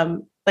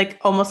like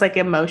almost like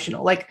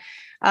emotional, like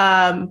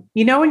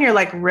when you're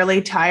like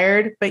really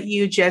tired, but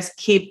you just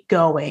keep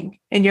going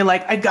and you're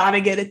like, I gotta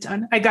get it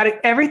done.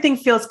 Everything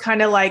feels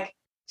kind of like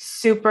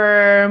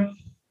super,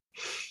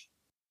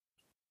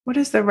 what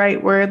is the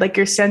right word? Like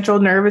your central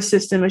nervous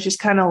system is just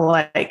kind of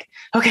like,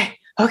 okay.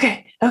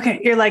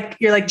 You're like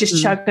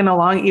just chugging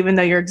along, even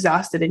though you're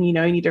exhausted and you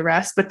need to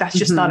rest, but that's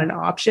just not an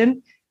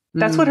option.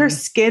 That's what her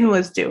skin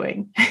was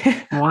doing.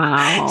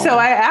 Wow. So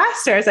I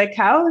asked her, I was like,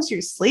 how is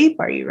your sleep?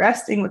 Are you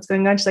resting? What's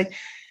going on? She's like,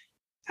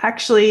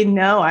 actually,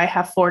 no, I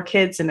have 4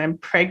 kids and I'm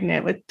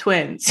pregnant with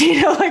twins.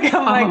 Like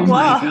I'm like,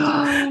 well,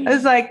 I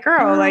was like,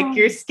 girl, like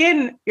your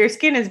skin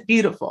is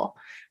beautiful,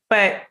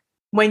 but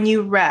when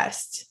you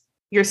rest,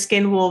 your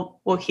skin will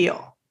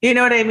heal. You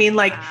know what I mean?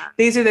 Like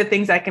these are the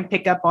things I can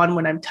pick up on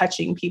when I'm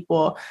touching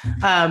people.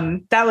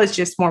 That was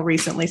just more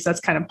recently. So that's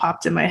kind of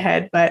popped in my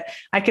head, but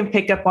I can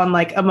pick up on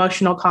like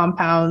emotional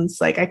compounds.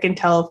 Like I can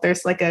tell if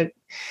there's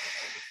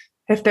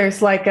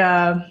like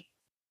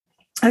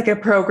a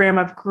program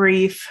of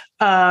grief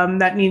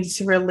that needs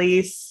to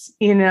release.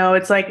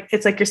 It's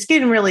like your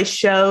skin really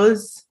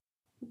shows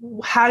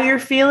how you're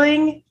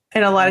feeling.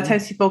 And a lot of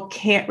times people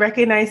can't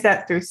recognize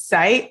that through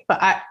sight,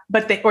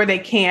 but they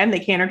can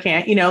or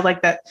can't,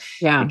 like that.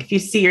 Yeah. Like if you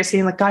see your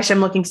skin, like, gosh, I'm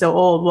looking so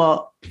old.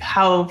 Well,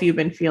 how have you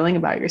been feeling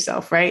about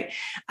yourself? Right.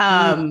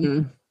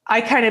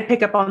 I kind of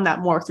pick up on that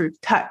more through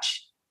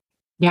touch.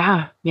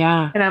 Yeah.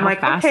 Yeah. And I'm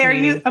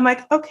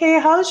like, okay,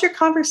 how's your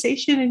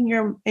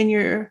conversation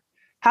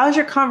how's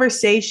your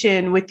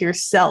conversation with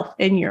yourself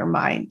in your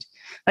mind?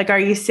 Like, are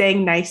you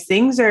saying nice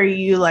things? Or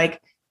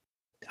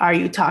are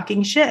you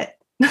talking shit?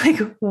 Like,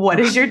 what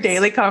is your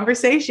daily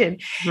conversation?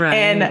 Right.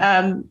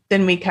 And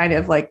then we kind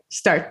of like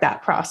start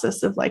that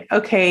process of like,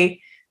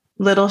 okay,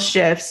 little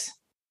shifts,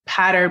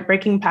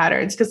 breaking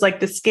patterns. Cause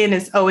like the skin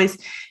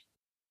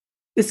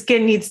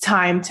needs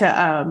time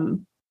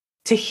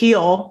to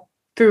heal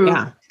through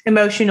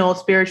emotional,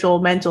 spiritual,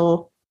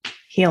 mental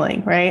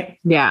healing. Right.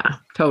 Yeah,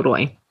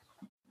 totally.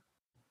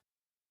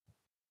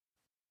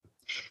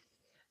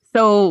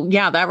 So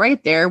yeah, that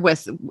right there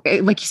with,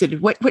 like you said,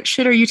 what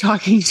shit are you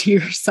talking to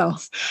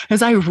yourself?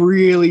 As I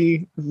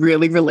really,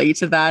 really relate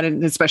to that.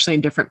 And especially in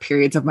different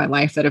periods of my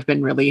life that have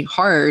been really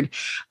hard,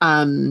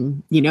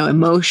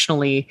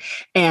 emotionally.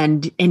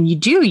 And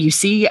you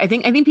see, I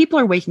think people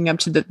are waking up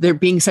to there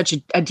being such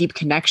a deep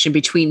connection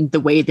between the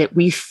way that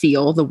we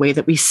feel, the way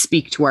that we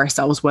speak to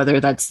ourselves, whether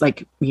that's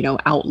like,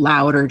 out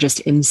loud or just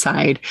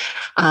inside,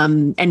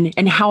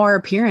 and how our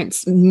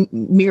appearance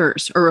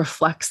mirrors or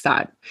reflects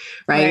that.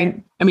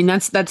 Right. I mean,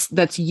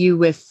 that's you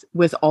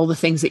with all the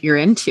things that you're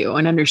into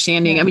and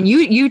understanding. Yeah. I mean,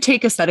 you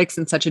take aesthetics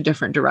in such a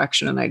different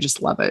direction and I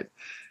just love it.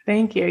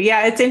 Thank you.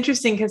 Yeah. It's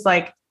interesting because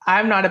like,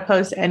 I'm not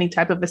opposed to any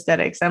type of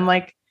aesthetics. I'm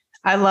like,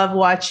 I love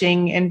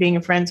watching and being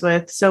friends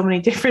with so many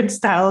different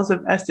styles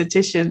of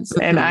estheticians.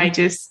 And I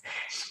just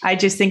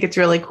think it's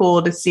really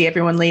cool to see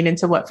everyone lean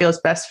into what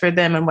feels best for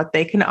them and what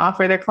they can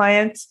offer their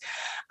clients.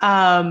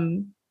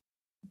 But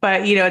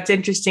it's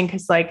interesting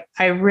because like,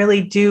 I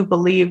really do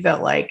believe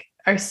that like,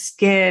 our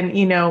skin,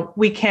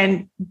 we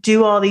can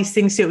do all these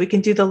things to it. We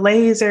can do the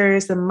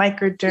lasers, the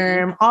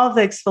microderm, all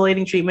the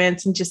exfoliating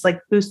treatments and just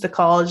like boost the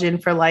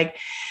collagen for like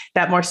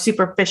that more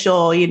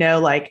superficial,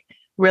 like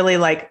really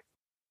like,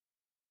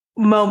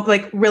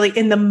 really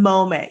in the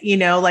moment,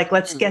 like,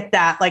 let's get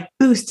that like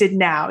boosted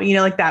now,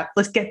 like that,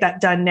 let's get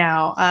that done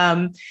now.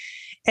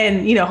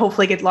 And,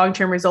 hopefully get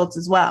long-term results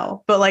as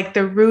well. But like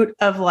the root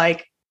of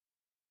like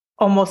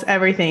almost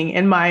everything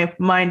in my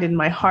mind and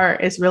my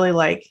heart is really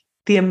like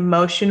the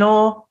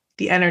emotional,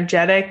 the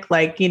energetic,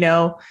 like,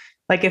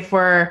 like if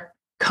we're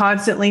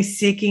constantly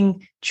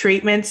seeking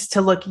treatments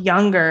to look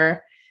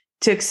younger,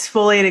 to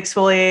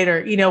exfoliate,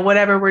 or,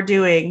 whatever we're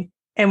doing,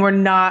 and we're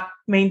not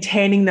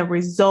maintaining the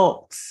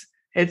results,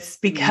 it's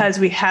because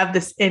we have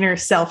this inner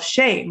self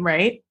shame,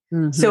 right?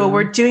 Mm-hmm. So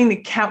we're doing we're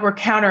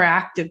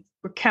counteractive.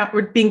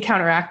 We're being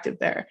counteractive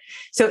there.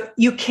 So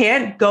you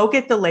can't go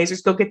get the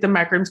lasers, go get the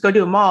micrograms, go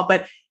do them all,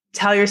 but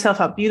tell yourself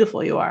how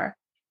beautiful you are.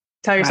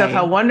 Tell yourself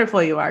how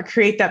wonderful you are.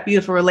 Create that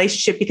beautiful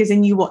relationship, because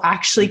then you will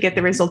actually get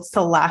the results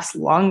to last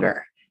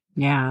longer.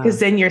 Yeah. Because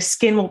then your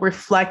skin will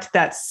reflect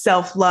that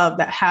self-love,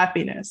 that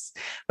happiness.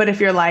 But if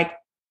you're like,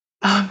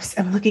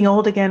 I'm looking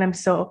old again. I'm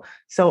so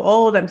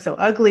old. I'm so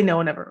ugly. No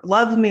one ever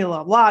loved me,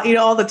 blah, blah,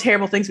 all the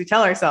terrible things we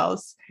tell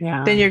ourselves.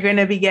 Yeah. Then you're going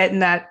to be getting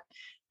that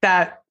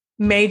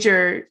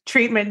major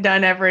treatment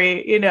done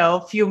every,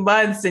 few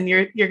months. And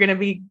you're going to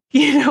be,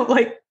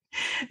 like,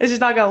 it's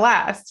just not going to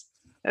last.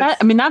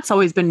 That's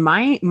always been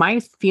my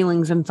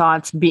feelings and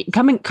thoughts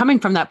coming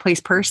from that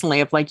place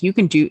personally of like, you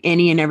can do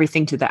any and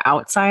everything to the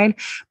outside,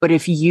 but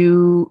if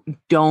you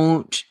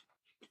don't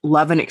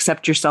love and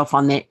accept yourself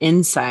on the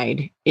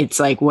inside, it's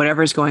like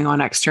whatever's going on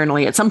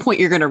externally, at some point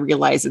you're going to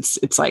realize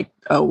it's like,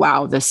 oh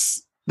wow,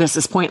 this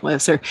is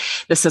pointless, or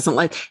this isn't,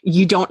 like,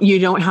 you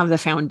don't have the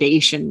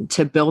foundation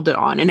to build it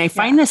on. And I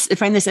find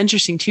this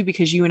interesting too,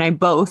 because you and I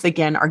both,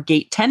 again, are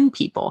gate 10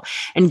 people,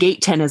 and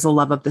gate 10 is a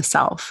love of the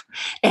self.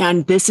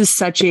 And this is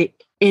such a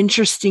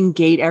interesting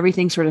gate.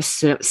 Everything sort of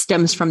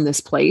stems from this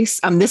place.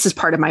 This is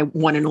part of my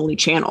one and only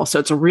channel. So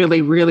it's a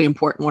really, really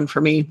important one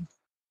for me.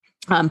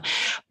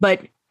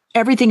 But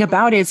everything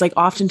about it is like,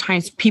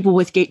 oftentimes people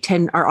with gate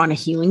 10 are on a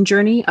healing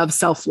journey of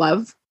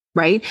self-love,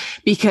 right?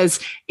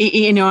 Because,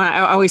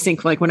 I always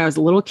think, like, when I was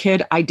a little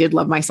kid, I did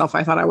love myself.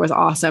 I thought I was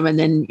awesome. And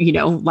then,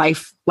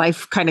 life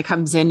kind of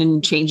comes in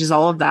and changes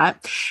all of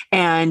that.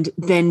 And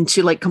then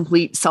to like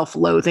complete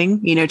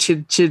self-loathing,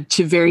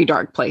 to very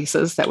dark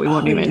places that we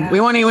won't even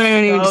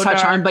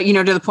touch on, but,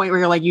 to the point where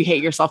you're like, you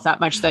hate yourself that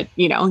much that,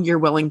 you're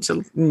willing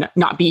to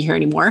not be here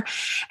anymore.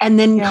 And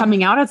then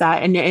coming out of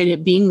that and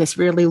it being this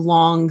really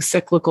long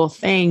cyclical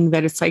thing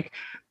that it's like,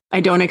 I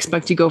don't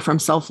expect to go from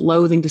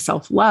self-loathing to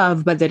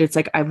self-love, but that it's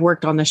like, I've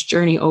worked on this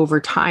journey over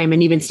time,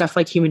 and even stuff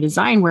like human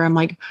design, where I'm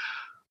like,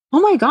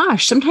 oh my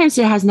gosh, sometimes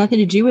it has nothing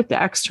to do with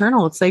the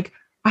external. It's like,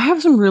 I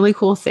have some really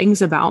cool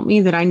things about me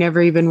that I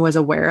never even was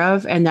aware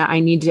of, and that I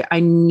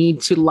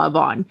need to love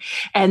on.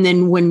 And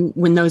then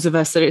when those of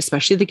us that,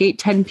 especially the gate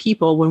 10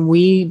 people, when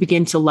we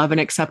begin to love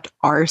and accept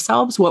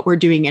ourselves, what we're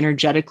doing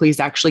energetically is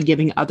actually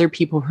giving other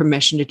people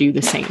permission to do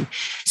the same.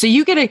 So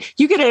you get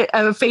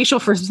a facial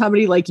for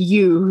somebody like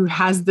you who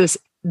has this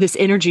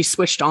energy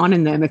switched on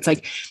in them. It's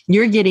like,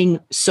 you're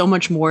getting so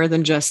much more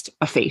than just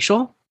a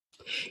facial.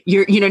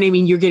 You know what I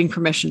mean? You're getting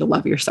permission to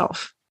love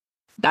yourself.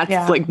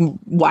 That's like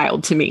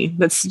wild to me.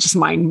 That's just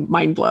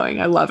mind blowing.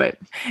 I love it.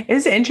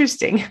 It's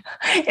interesting.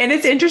 And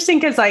it's interesting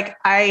because like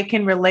I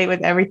can relate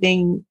with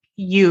everything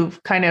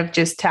you've kind of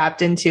just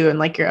tapped into and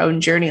like your own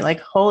journey.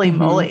 Like, holy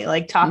moly,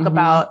 like talk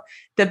about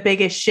the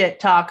biggest shit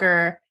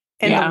talker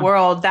in the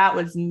world. That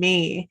was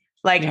me.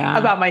 Like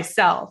about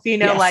myself,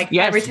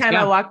 every time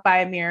I walk by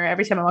a mirror,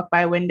 every time I walk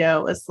by a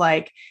window, it was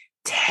like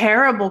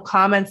terrible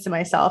comments to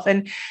myself.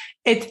 And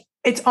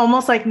it's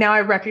almost like now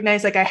I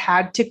recognize like I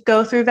had to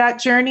go through that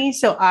journey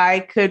so I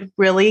could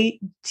really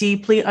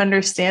deeply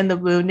understand the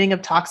wounding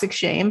of toxic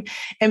shame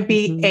and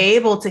be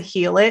able to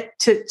heal it,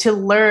 to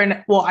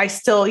learn. Well, I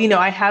still,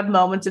 I have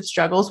moments of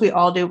struggles. We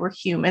all do. We're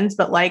humans,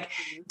 but like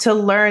to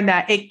learn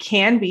that it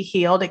can be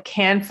healed. It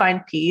can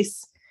find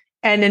peace,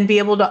 and then be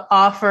able to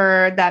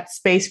offer that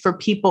space for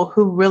people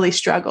who really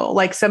struggle.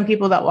 Like some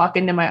people that walk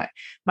into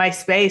my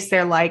space,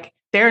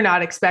 they're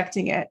not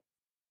expecting it.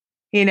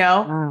 And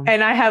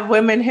I have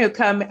women who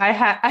come, I've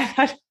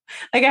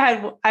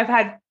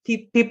had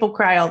people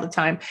cry all the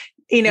time.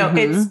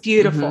 It's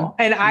beautiful.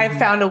 And I've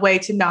found a way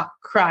to not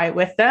cry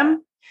with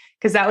them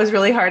because that was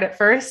really hard at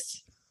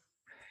first.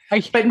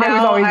 But now I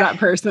was always that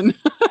person.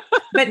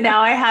 But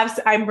now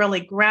I'm really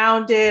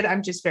grounded.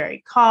 I'm just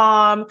very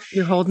calm.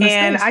 You're holding this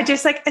and space. I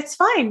just like, it's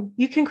fine.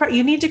 You can cry.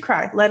 You need to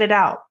cry. Let it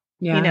out.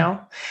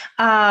 Yeah.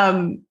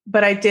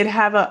 But I did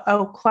have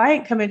a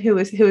client come in who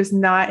was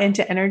not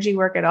into energy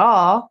work at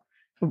all.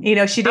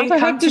 She didn't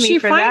come to me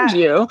for that.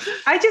 You?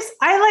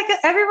 I like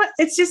everyone.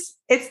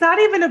 It's not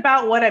even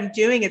about what I'm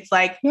doing. It's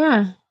like,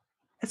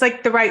 it's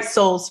like the right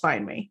souls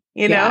find me,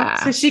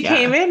 So she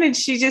came in and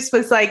she just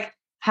was like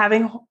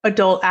having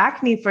adult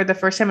acne for the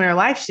first time in her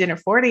life. She's in her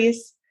 40s.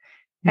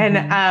 And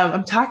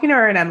I'm talking to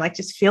her and I'm like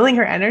just feeling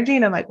her energy.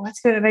 And I'm like, what's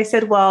good? And I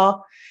said,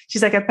 well,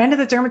 she's like, I've been to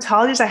the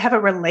dermatologist. I have a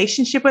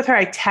relationship with her.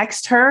 I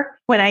text her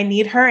when I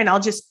need her and I'll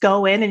just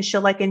go in and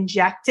she'll like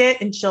inject it.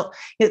 And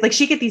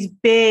she get these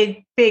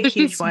big,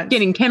 huge ones.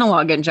 Getting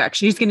Kenalog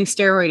injections. She's getting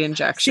steroid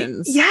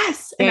injections.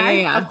 Yes.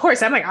 And of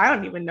course I'm like, I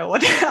don't even know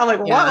what, I'm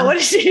like, what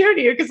is she doing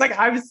to you? Cause like,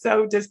 I'm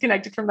so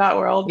disconnected from that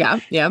world. Yeah.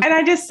 Yeah. And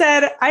I just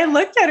said, I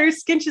looked at her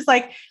skin. She's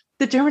like,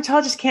 the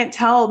dermatologist can't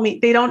tell me.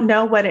 They don't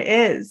know what it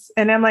is.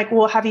 And I'm like,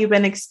 well, have you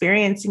been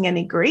experiencing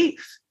any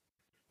grief?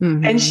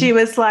 And she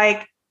was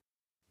like,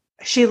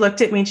 she looked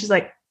at me and she's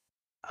like,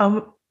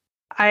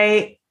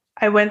 I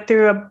went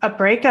through a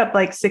breakup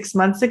like 6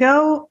 months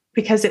ago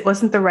because it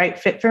wasn't the right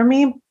fit for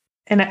me.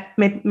 And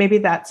maybe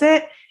that's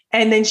it.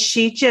 And then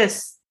she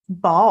just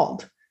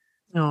bawled.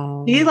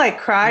 Oh, she like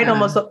cried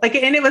almost like,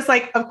 and it was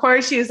like, of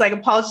course she was like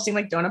apologizing,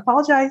 like, don't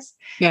apologize.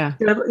 Yeah.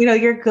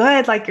 You're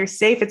good. Like you're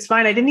safe. It's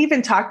fine. I didn't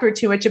even talk to her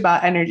too much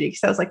about energy.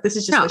 Cause I was like, this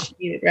is just what she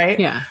needed. Right.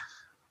 Yeah.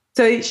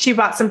 So she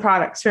bought some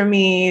products from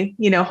me,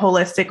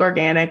 holistic,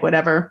 organic,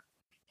 whatever.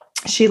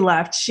 She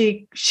left.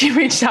 She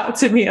reached out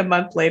to me a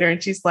month later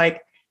and she's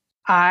like,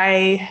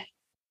 I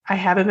I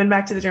haven't been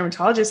back to the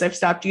dermatologist. I've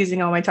stopped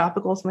using all my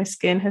topicals. My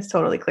skin has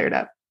totally cleared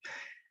up.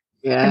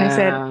 And I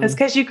said, Yeah. it's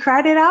because you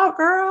cried it out,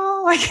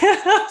 girl. Like, I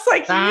was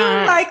like, you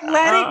like,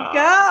 let it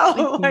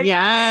go. Like,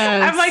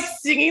 I'm like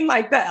yes. singing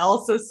like the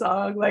Elsa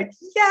song, like,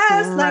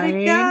 yes, let it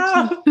Right.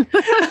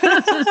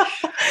 go.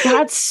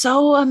 That's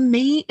so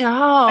amazing.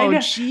 I Oh, know.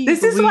 gee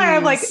This is why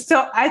I'm like, Louise.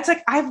 so it's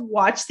like I've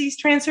watched these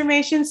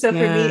transformations. So for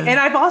me, Yeah. and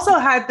I've also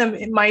had them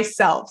in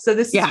myself. So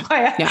Yeah.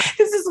 Yeah.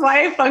 this is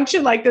why I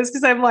function like this.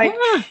 Cause I'm like,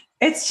 Yeah.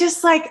 it's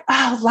just like,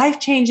 oh,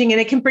 life changing,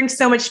 and it can bring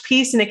so much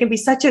peace, and it can be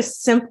such a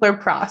simpler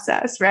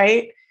process,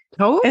 right?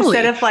 Instead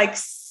Totally. of like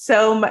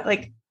so much,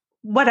 like,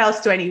 what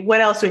else do I need?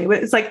 What else do I need?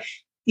 It's like,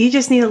 you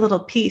just need a little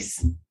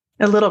peace,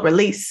 a little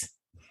release.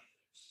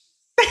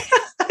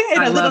 And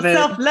I a little love it.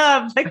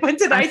 self-love. Like, when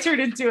did I turn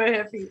into a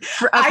hippie?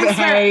 I swear,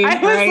 Hey, I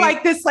was right?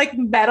 like this like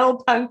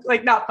metal punk,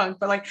 like not punk,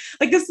 but like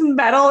this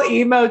metal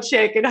emo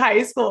chick in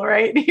high school,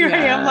 right? And here I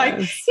am, like,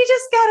 Yes. you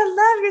just gotta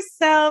love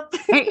yourself.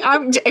 Hey,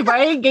 I'm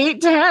right,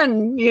 gate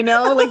 10,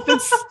 like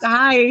that's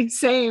high,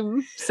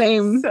 same,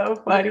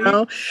 So funny.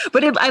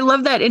 but I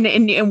love that.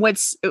 And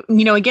what's,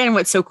 again,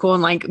 what's so cool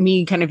and like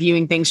me kind of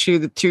viewing things through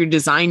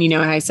design, and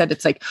I said,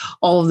 it's like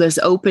all of this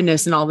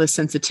openness and all this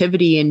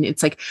sensitivity. And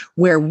it's like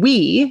where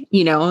we,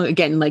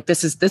 again, like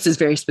this is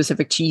very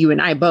specific to you and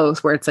I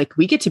both, where it's like,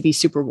 we get to be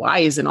super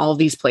wise in all of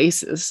these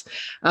places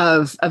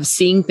of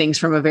seeing things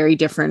from a very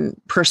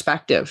different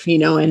perspective,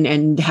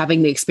 and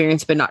having the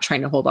experience, but not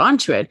trying to hold on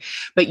to it.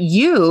 But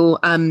you,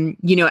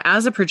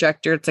 as a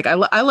projector, it's like,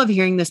 I love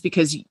hearing this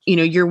because,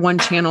 your one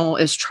channel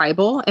is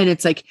tribal, and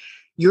it's like,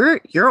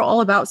 you're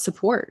all about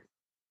support.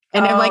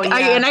 And I'm like,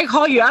 Yeah. I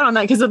call you out on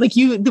that because like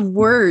the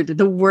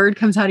word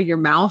comes out of your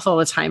mouth all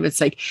the time.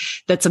 It's like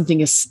that something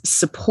is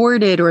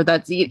supported, or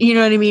that's, you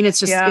know what I mean? It's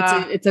just,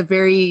 it's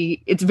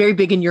very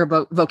big in your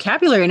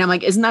vocabulary. And I'm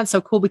like, isn't that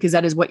so cool? Because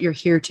that is what you're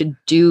here to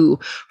do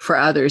for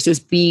others, is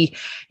be,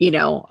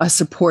 a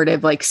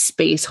supportive, like,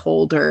 space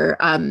holder.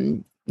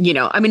 And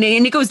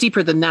it goes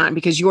deeper than that,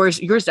 because yours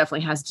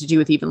definitely has to do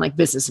with even like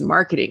business and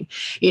marketing,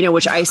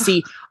 which I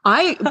see.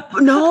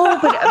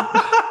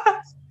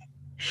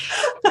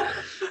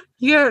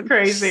 You're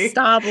crazy.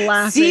 Stop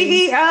laughing.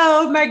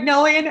 CEO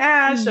Magnolia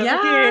Ash over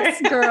yes,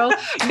 here. girl.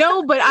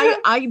 No, but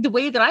I the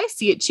way that I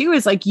see it too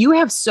is like, you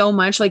have so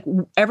much, like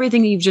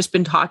everything you've just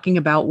been talking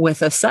about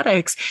with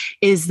aesthetics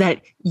is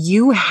that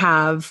you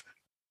have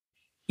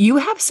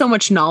so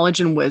much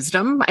knowledge and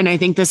wisdom. And I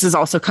think this is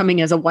also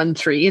coming as a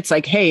 1-3. It's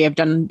like, hey, I've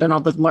done all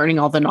the learning,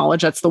 all the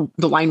knowledge. That's the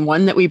line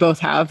 1 that we both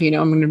have. I'm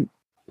going to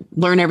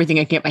learn everything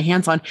I can get my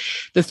hands on.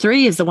 The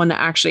 3 is the one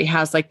that actually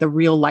has like the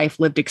real life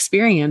lived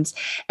experience.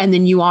 And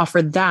then you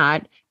offer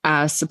that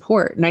as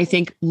support. And I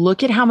think,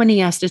 look at how many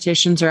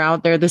estheticians are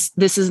out there. This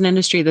is an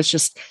industry that's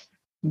just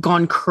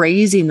gone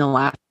crazy in the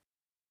last.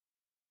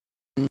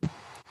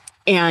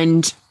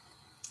 And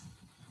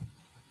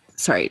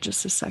sorry,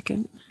 just a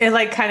second. It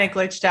like kind of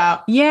glitched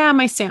out. Yeah,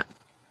 my sound.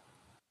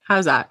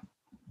 How's that?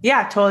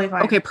 Yeah, totally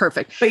fine. Okay,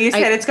 perfect. But you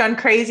said it's gone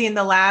crazy in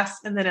the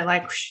last, and then it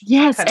like, whoosh,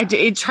 yes,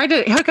 it tried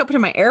to hook up to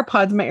my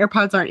AirPods. My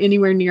AirPods aren't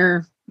anywhere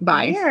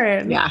nearby.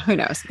 Weird. Yeah, who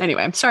knows?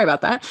 Anyway, I'm sorry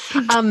about that.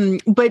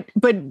 But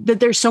that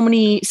there's so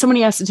many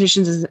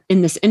estheticians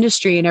in this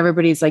industry, and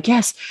everybody's like,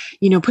 yes,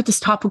 put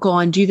this topical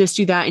on, do this,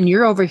 do that, and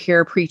you're over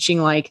here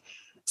preaching like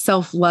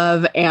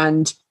self-love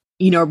and.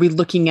 Are we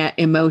looking at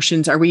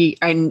emotions? Are we,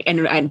 and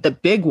the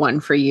big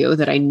one for you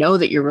that I know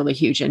that you're really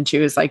huge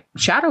into is like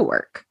shadow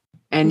work,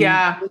 and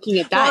looking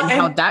at that and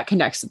how that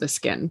connects to the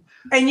skin.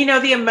 And,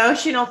 the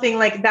emotional thing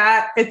like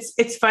that,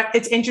 it's fun.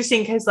 It's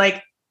interesting because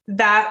like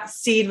that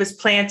seed was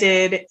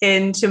planted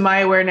into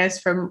my awareness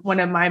from one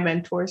of my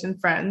mentors and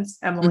friends,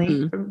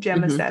 Emily from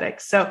Gem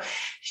Aesthetics. So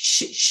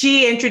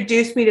she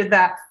introduced me to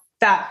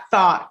that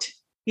thought,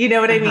 you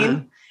know what I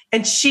mean?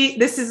 And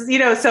this is,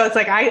 so it's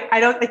like,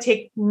 I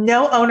take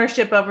no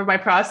ownership over my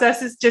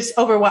processes, just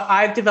over what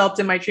I've developed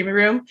in my treatment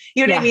room.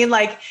 You know what I mean?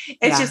 Like,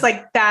 it's just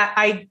like that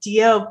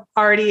idea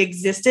already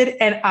existed.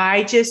 And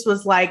I just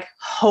was like,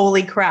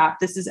 holy crap,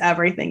 this is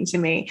everything to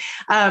me.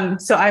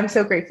 So I'm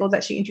so grateful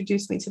that she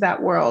introduced me to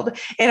that world.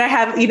 And I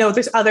have,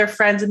 there's other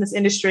friends in this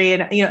industry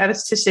and,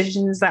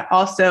 estheticians that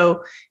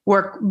also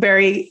work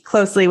very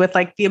closely with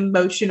like the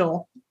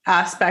emotional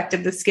aspect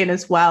of the skin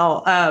as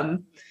well.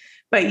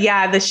 But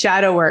yeah, the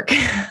shadow work,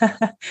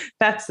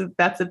 that's a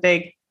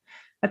big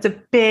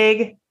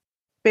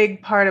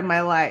part of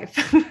my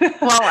life.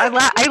 Well,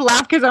 I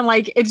laugh because I'm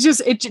like,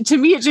 to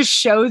me, it just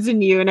shows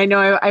in you. And I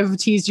know I've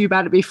teased you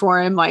about it before.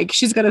 I'm like,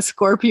 she's got a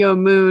Scorpio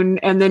moon.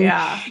 And then,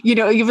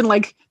 even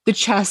like the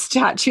chest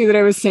tattoo that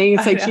I was saying,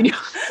 it's like,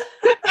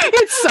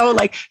 it's so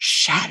like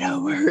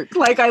shadow work.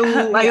 Like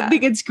I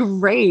think it's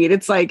great.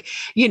 It's like,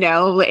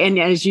 and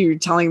as you're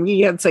telling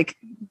me, it's like,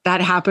 that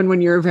happened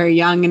when you were very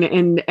young.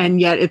 And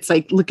yet it's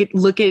like, look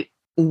at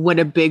what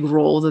a big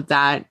role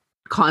that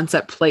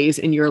concept plays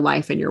in your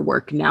life and your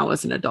work now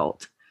as an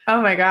adult.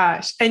 Oh my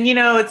gosh. And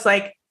it's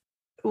like,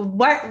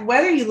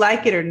 whether you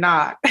like it or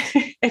not,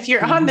 if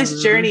you're on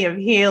this journey of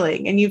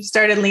healing and you've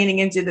started leaning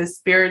into the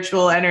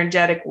spiritual,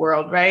 energetic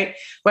world, right?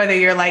 Whether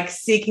you're like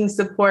seeking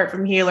support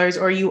from healers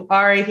or you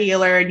are a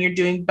healer and you're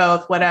doing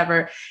both,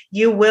 whatever,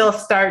 you will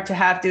start to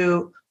have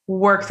to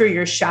work through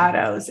your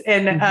shadows.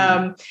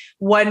 And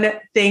one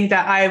thing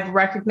that I've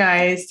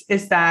recognized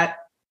is that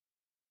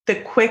the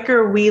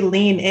quicker we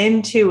lean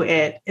into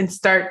it and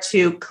start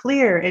to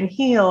clear and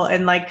heal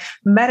and like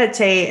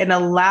meditate and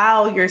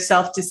allow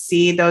yourself to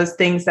see those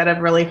things that have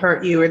really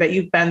hurt you or that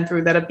you've been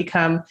through that have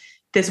become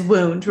this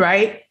wound,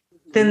 right?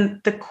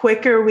 Then the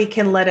quicker we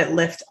can let it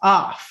lift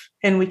off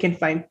and we can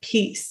find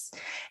peace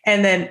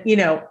and then,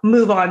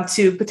 move on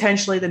to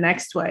potentially the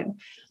next one.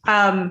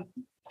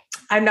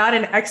 I'm not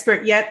an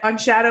expert yet on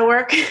shadow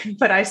work,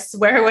 but I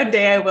swear one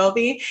day I will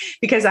be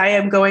because I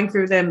am going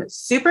through them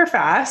super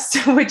fast,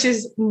 which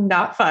is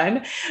not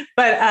fun.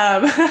 But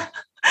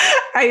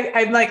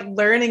I'm like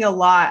learning a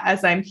lot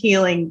as I'm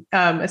healing,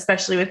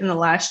 especially within the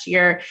last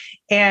year.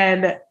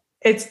 And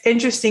it's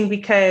interesting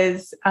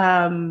because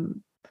I've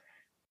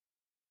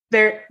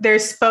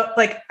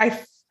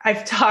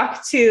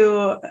talked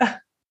to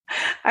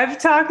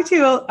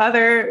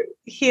other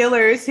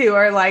healers who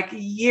are like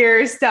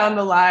years down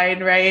the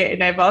line, right?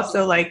 And I've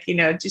also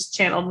just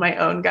channeled my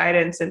own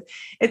guidance, and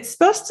it's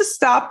supposed to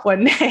stop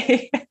one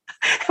day.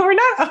 We're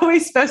not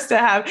always supposed to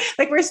have,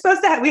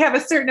 we have a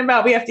certain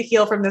amount we have to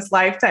heal from this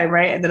lifetime,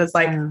 right? And then it's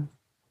and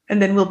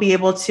then we'll be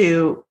able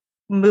to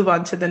move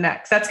on to the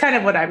next. That's kind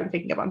of what I've been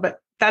thinking about, but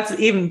that's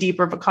even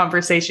deeper of a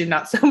conversation,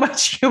 not so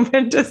much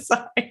human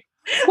design.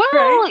 Well,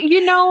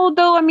 right?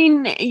 though, I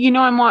mean,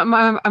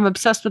 I'm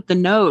obsessed with the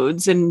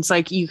nodes, and it's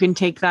like you can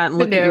take that and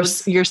look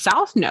at your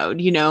south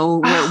node,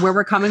 where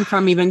we're coming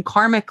from, even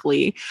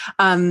karmically.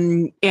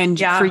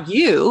 For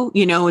you,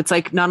 it's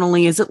like not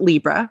only is it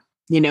Libra,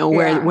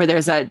 where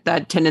there's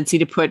that tendency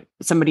to put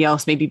somebody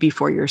else maybe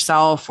before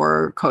yourself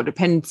or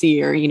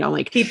codependency or,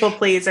 like people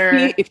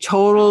pleaser. If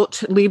low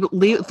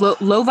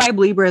vibe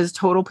Libra is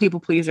total people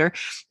pleaser.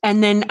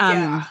 And then,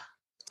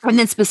 and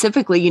then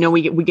specifically,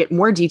 we get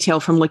more detail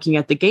from looking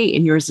at the gate,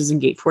 and yours is in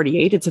gate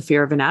 48. It's a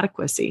fear of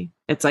inadequacy.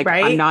 It's like,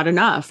 right? I'm not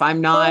enough. I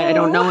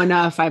don't know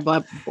enough. I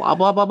blah, blah,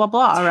 blah, blah, blah,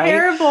 blah. Right.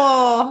 Terrible.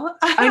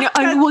 I know.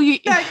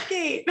 That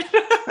gate.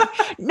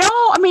 No,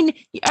 I mean,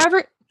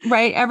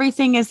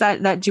 everything is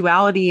that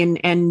duality,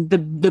 and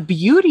the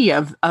beauty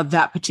of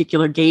that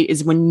particular gate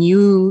is when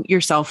you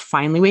yourself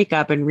finally wake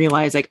up and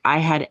realize, like, I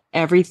had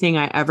everything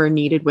I ever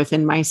needed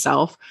within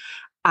myself.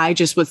 I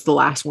just was the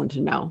last one to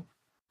know.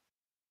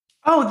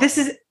 Oh, and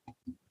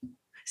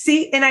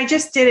I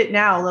just did it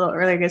now a little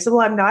earlier. So,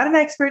 well, I'm not an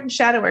expert in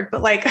shadow work,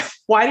 but like,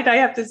 why did I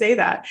have to say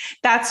that?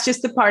 That's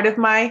just a part of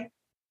my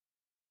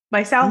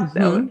south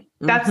node.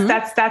 That's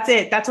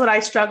it. That's what I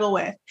struggle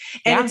with.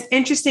 And it's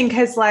interesting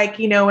because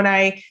when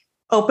I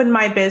opened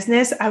my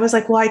business, I was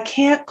like, well, I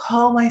can't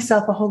call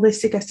myself a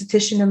holistic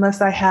esthetician unless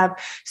I have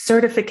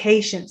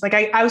certifications. Like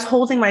I was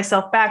holding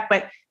myself back,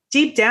 but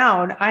deep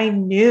down, I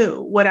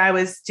knew what I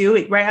was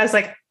doing, right? I was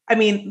like,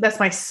 that's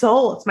my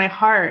soul. It's my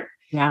heart.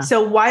 Yeah.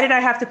 So why did I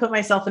have to put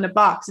myself in a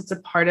box? It's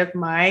a part of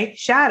my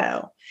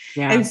shadow.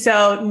 Yeah. And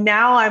so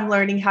now I'm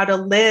learning how to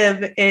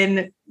live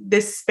in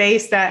this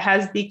space that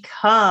has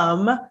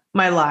become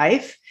my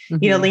life,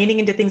 leaning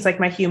into things like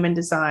my human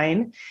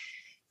design,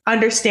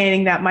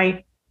 understanding that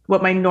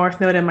what my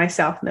north node and my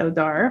south nodes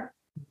are,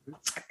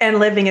 and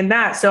living in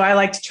that. So I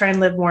like to try and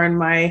live more in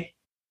my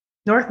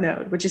north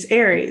node, which is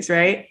Aries,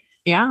 right?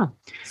 Yeah.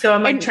 So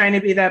I'm trying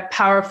to be that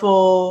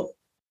powerful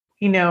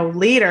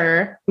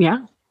leader.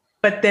 Yeah.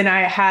 But then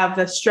I have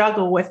the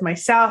struggle with my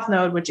south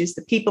node, which is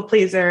the people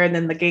pleaser, and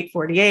then the gate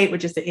 48,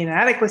 which is the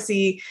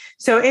inadequacy.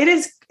 So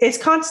it's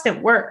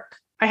constant work.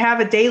 I have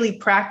a daily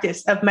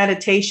practice of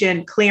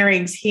meditation,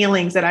 clearings,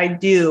 healings that I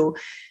do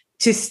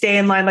to stay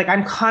in line. Like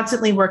I'm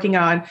constantly working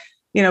on,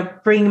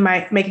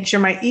 making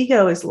sure my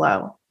ego is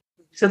low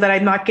so that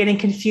I'm not getting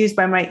confused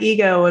by my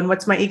ego and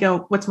what's my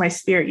ego, what's my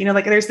spirit.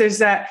 There's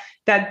that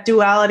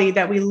duality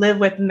that we live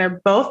with, and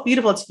they're both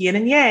beautiful. It's yin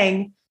and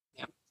yang.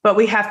 But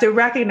we have to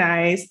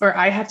recognize, or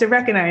I have to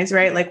recognize,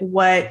 right? Like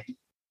what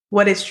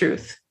is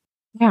truth?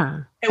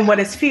 Yeah. And what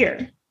is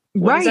fear?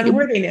 What is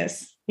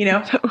unworthiness?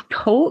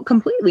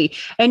 Completely.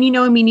 And,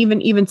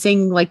 even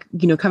saying like,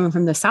 coming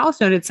from the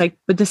south node, it's like,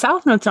 but the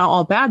south node's not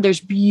all bad.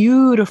 There's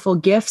beautiful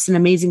gifts and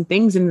amazing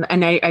things. And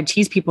I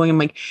tease people, and I'm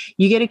like,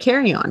 you get a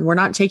carry on. We're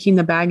not taking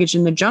the baggage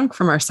and the junk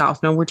from our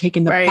south node. We're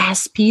taking the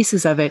best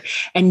pieces of it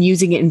and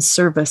using it in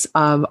service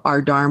of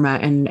our dharma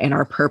and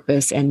our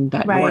purpose and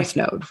that north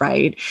node.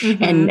 Right.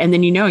 Mm-hmm. And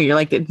then, you're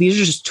like,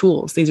 these are just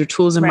tools. These are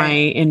tools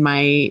in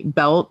my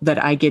belt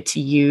that I get to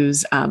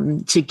use,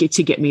 to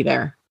get me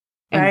there.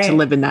 And to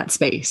live in that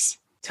space.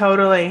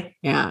 Totally.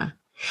 Yeah.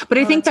 But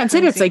I think that's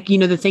crazy. It. It's like,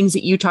 the things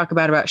that you talk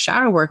about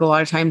shadow work, a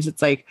lot of times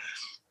it's like,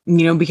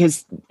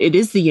 because it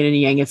is the yin and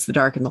yang, it's the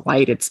dark and the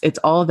light. It's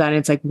all of that. And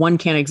it's like one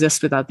can't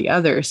exist without the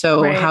other.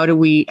 So how do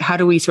we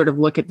sort of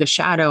look at the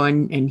shadow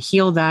and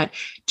heal that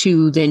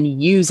to then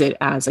use it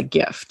as a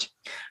gift?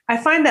 I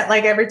find that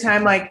like every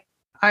time like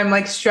I'm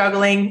like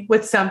struggling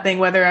with something,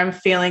 whether I'm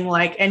feeling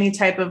like any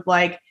type of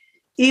like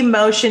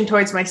emotion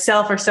towards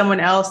myself or someone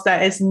else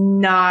that is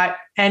not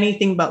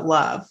anything but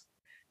love,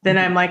 then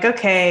I'm like,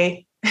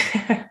 okay.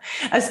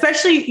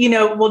 Especially,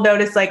 we'll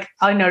notice, like,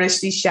 I'll notice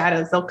these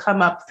shadows, they'll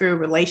come up through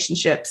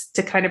relationships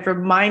to kind of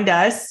remind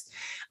us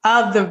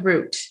of the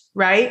root,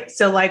 right?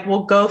 So like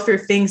we'll go through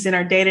things in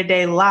our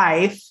day-to-day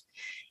life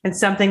and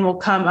something will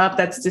come up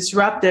that's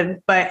disruptive,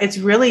 but it's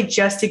really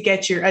just to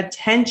get your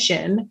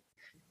attention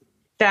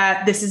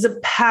that this is a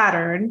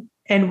pattern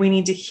and we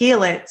need to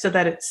heal it so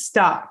that it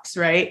stops,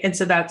 right? And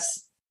so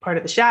that's part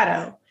of the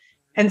shadow.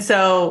 And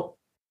so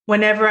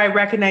whenever I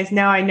recognize,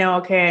 now I know,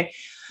 okay,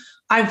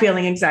 I'm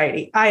feeling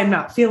anxiety. I am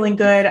not feeling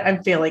good.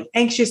 I'm feeling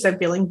anxious. I'm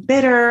feeling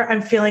bitter.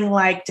 I'm feeling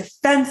like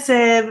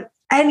defensive.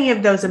 Any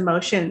of those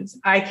emotions,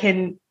 I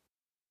can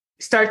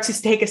start to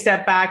take a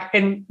step back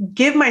and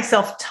give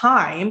myself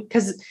time.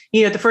 Because,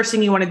 the first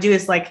thing you want to do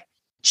is like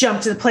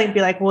jump to the plate and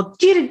be like, well,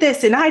 you did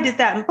this and I did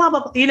that and blah,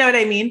 blah, blah. You know what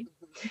I mean?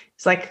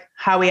 It's like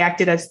how we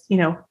acted as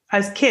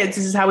kids.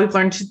 This is how we've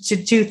learned to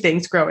do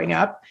things growing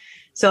up.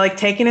 So like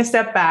taking a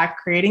step back,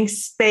 creating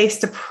space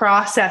to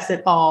process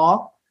it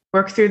all,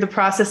 work through the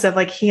process of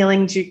like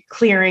healing,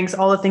 clearings,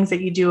 all the things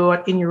that you do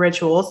in your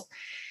rituals.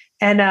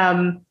 And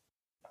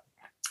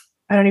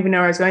I don't even know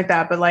where I was going with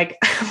that, but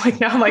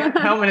now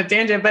I'm in a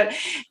tangent, but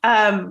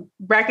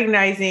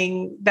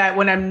recognizing that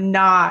when I'm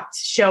not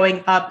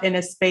showing up in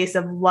a space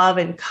of love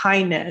and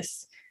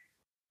kindness,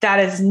 that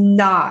is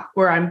not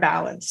where I'm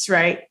balanced,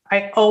 right?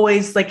 I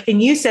always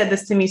and you said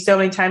this to me so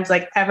many times,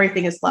 like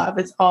everything is love.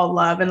 It's all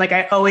love. And like,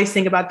 I always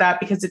think about that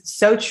because it's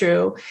so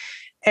true.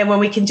 And when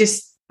we can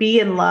just be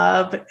in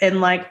love and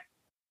like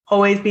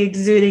always be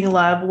exuding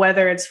love,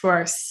 whether it's for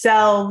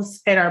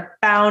ourselves and our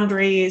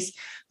boundaries,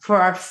 for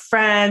our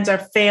friends, our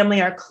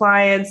family, our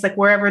clients, like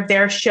wherever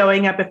they're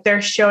showing up, if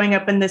they're showing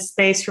up in this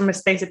space from a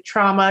space of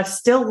trauma,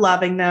 still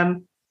loving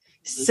them,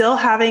 still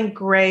having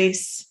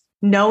grace,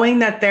 knowing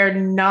that they're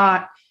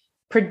not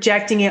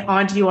projecting it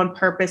onto you on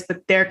purpose,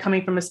 but they're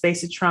coming from a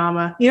space of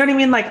trauma. You know what I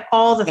mean? Like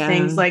all the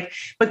things,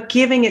 but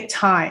giving it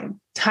time.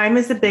 Time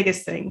is the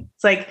biggest thing.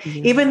 It's like,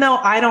 even though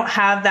I don't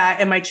have that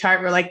in my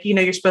chart where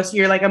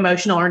you're like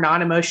emotional or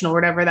non-emotional,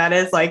 whatever that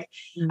is,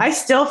 I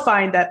still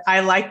find that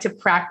I like to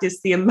practice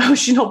the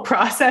emotional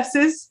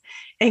processes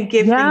and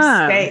give things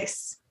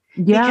space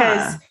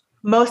because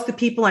most of the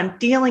people I'm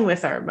dealing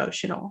with are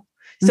emotional.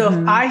 So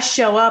if I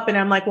show up and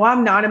I'm like, well,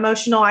 I'm not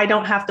emotional, I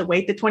don't have to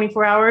wait the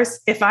 24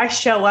 hours. If I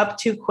show up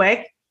too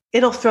quick,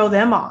 it'll throw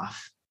them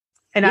off.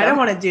 And I don't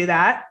want to do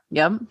that.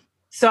 Yep.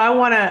 So I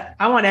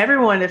want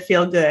everyone to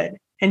feel good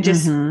and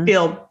just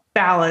feel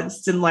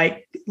balanced and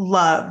like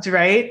loved,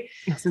 right?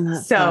 Isn't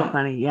that so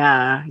funny?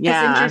 Yeah.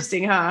 Yeah. It's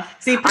interesting, huh?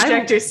 See,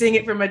 projectors seeing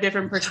it from a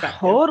different perspective.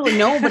 Totally.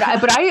 No, but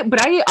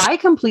I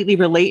completely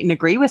relate and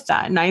agree with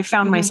that. And I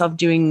found myself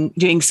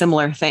doing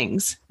similar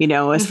things,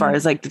 as far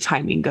as like the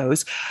timing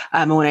goes.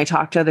 And when I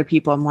talk to other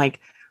people, I'm like,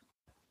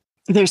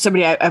 there's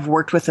somebody I've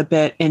worked with a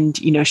bit and,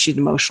 she's an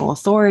emotional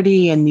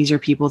authority. And these are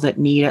people that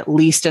need at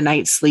least a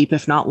night's sleep,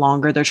 if not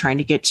longer. They're trying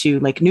to get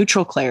to like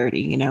neutral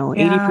clarity,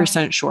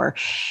 80% sure.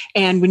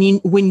 And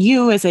when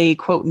you as a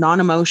quote,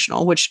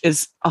 non-emotional, which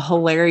is a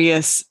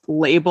hilarious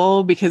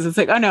label because it's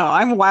like, oh no,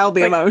 I'm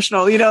wildly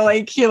emotional,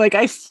 I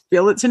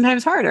feel it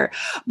sometimes harder.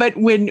 But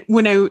when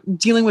I'm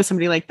dealing with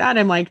somebody like that,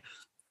 I'm like,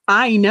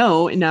 I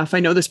know enough. I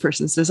know this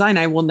person's design.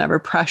 I will never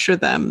pressure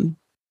them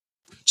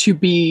to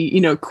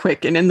be,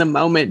 quick and in the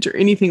moment or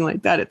anything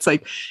like that. It's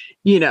like,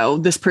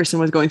 this person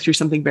was going through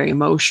something very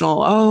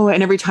emotional. Oh,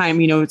 and every time,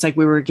 it's like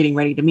we were getting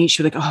ready to meet,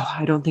 she was like, oh,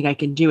 I don't think I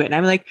can do it. And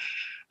I'm like,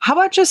 how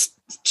about just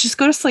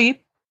go to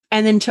sleep?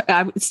 And then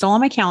it's still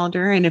on my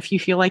calendar. And if you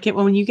feel like it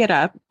when you get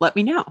up, let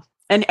me know.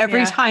 And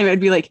every time I'd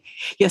be like,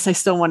 yes, I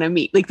still want to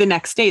meet. Like the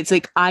next day, it's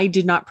like, I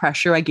did not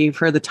pressure. I gave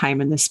her the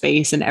time and the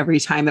space. And every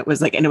time it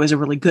was like, and it was a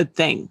really good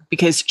thing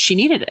because she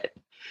needed it.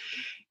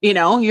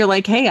 You're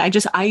like, hey, I'm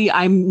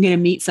going to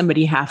meet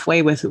somebody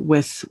halfway with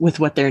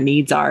what their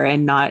needs are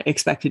and not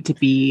expect it to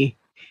be,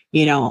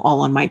 all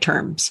on my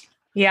terms.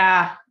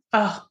 Yeah.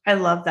 Oh, I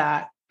love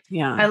that.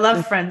 Yeah. I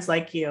love friends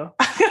like you.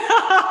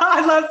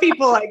 I love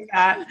people like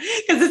that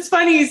because it's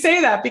funny you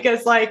say that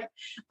because like,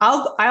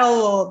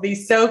 I'll be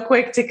so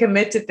quick to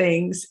commit to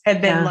things.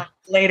 And then like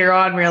later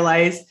on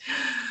realize,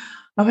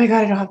 oh my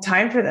God, I don't have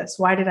time for this.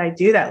 Why did I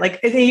do that? Like,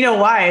 you know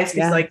why? It's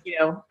because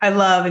I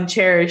love and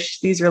cherish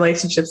these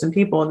relationships and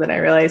people. And then I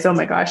realize, oh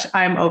my gosh,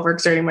 I'm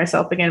overexerting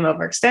myself again. I'm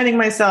overextending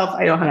myself.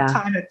 I don't have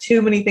time. I have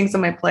too many things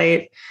on my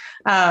plate.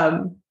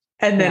 And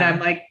then I'm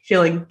like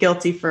feeling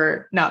guilty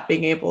for not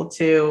being able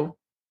to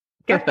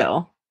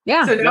fulfill.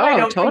 Yeah. So now I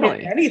don't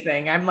totally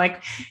anything. I'm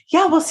like,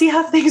 we'll see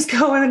how things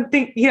go. And then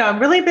think, I'm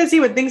really busy.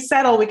 When things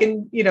settle, we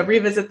can,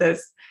 revisit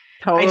this.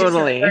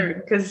 Totally.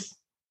 Because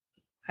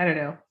I don't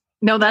know.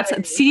 No, that's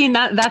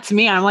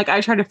me. I'm like,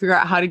 I try to figure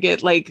out how to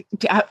get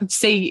to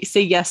say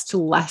yes to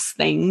less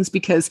things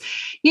because,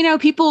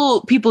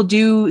 people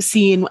do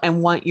see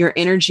and want your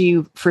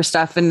energy for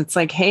stuff. And it's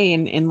like, hey,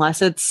 and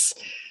unless it's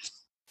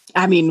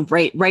I mean,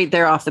 right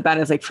there off the bat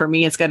is like, for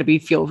me, it's got to be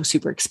feel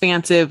super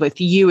expansive.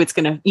 With you, it's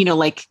going to,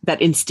 like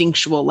that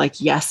instinctual, like,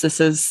 yes, this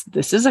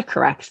is a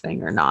correct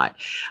thing or not.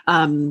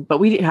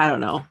 But I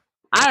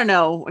don't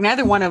know.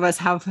 Neither one of us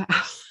have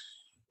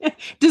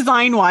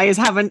design wise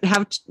haven't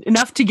have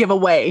enough to give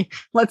away.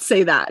 Let's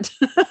say that.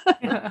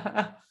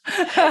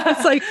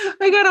 It's like,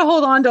 I got to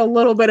hold on to a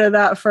little bit of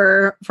that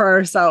for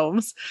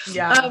ourselves.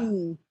 Yeah.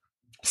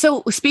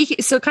 So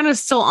kind of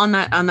still on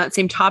that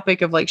same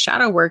topic of like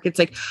shadow work, it's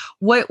like,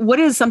 what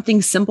is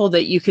something simple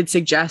that you could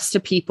suggest to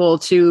people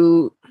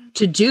to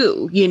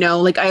do,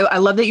 like, I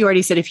love that you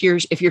already said, if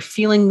you're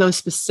feeling those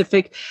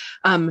specific,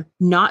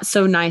 not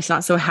so nice,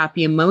 not so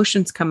happy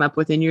emotions come up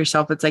within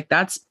yourself, it's like,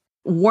 that's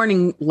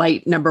warning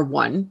light number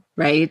one,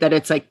 right? That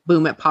it's like,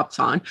 boom, it pops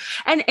on.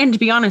 And to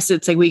be honest,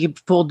 it's like, we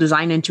could pull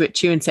design into it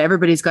too and say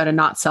everybody's got a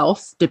not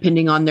self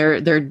depending on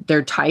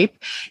their type.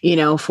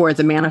 For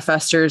the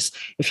manifestors,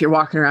 if you're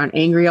walking around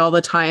angry all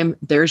the time,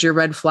 there's your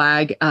red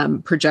flag.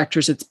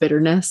 Projectors, it's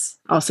bitterness,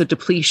 also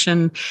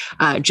depletion.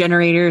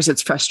 Generators,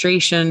 it's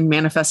frustration.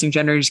 Manifesting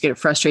generators get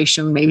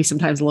frustration, maybe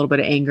sometimes a little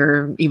bit of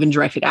anger, even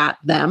directed at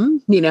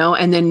them,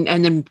 and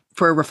then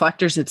for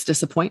reflectors, it's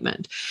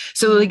disappointment.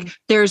 So like,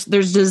 there's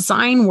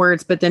design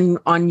words, but then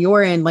on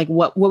your end, like,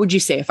 what would you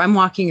say if I'm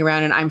walking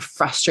around and I'm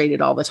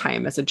frustrated all the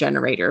time as a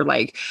generator?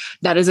 Like,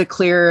 that's a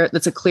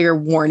clear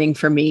warning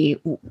for me.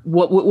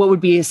 What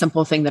would be a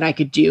simple thing that I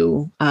could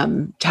do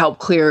to help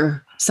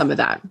clear some of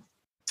that?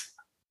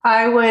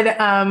 I would,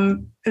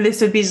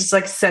 this would be just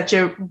like such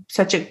a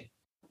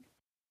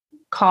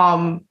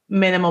calm,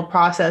 minimal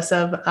process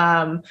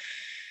of,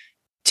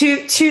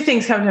 two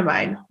things come to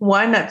mind.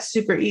 One, that's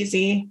super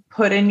easy.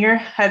 Put in your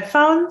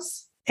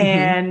headphones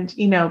and,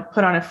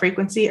 put on a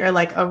frequency or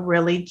like a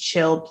really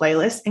chill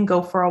playlist and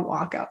go for a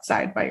walk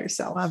outside by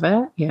yourself. Love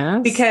it. Yeah.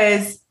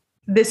 Because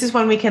this is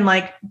when we can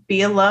like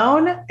be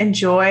alone,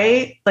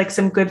 enjoy like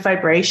some good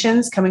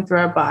vibrations coming through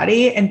our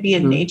body and be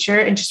in nature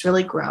and just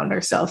really ground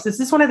ourselves. This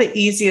is one of the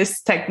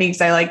easiest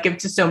techniques I like give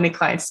to so many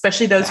clients,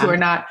 especially those who are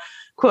not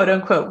quote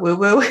unquote woo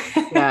woo.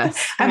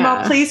 Yes. I'm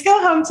all, please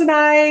go home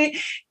tonight,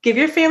 give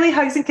your family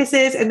hugs and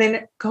kisses, and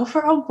then go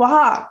for a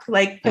walk.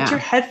 Like put your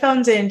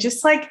headphones in,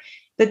 just like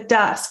the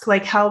dusk,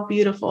 like how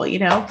beautiful,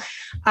 and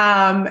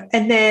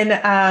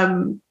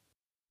then,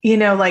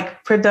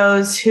 like for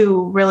those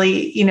who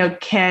really,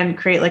 can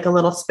create like a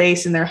little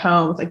space in their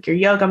home with like your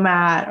yoga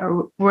mat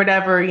or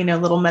whatever,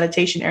 little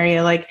meditation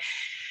area. Like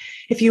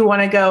if you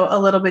want to go a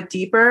little bit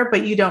deeper,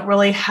 but you don't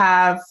really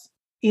have,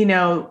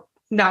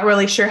 not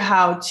really sure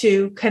how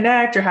to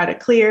connect or how to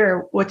clear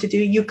or what to do,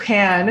 you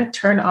can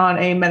turn on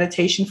a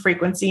meditation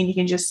frequency and you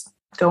can just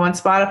go on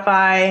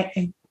Spotify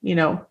and,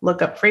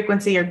 look up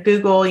frequency or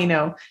Google,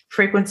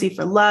 frequency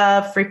for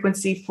love,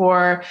 frequency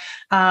for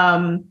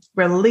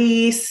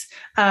release.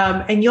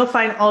 And you'll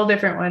find all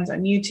different ones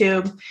on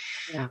YouTube.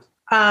 Yeah.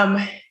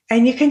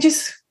 And you can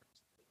just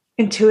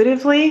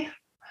intuitively,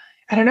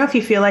 I don't know if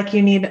you feel like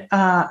you need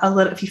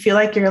if you feel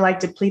like you're like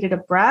depleted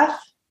of breath,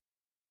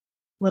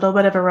 a little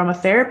bit of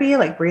aromatherapy,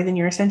 like breathe in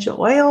your essential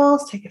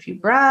oils, take a few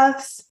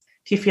breaths.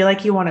 If you feel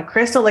like you want a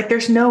crystal, like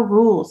there's no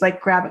rules, like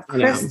grab a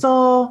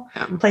crystal,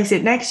 place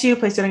it next to you,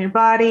 place it on your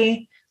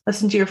body,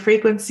 listen to your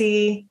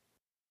frequency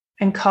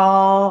and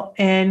call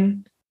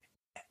in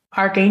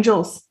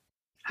archangels,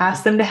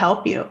 ask them to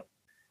help you.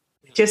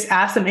 Just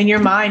ask them in your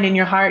mind, in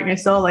your heart, in your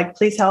soul, like,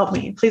 please help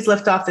me. Please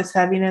lift off this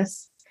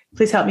heaviness.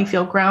 Please help me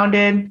feel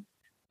grounded.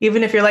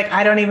 Even if you're like,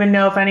 I don't even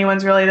know if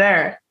anyone's really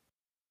there,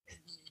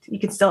 you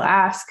can still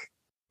ask,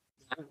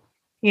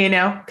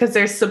 because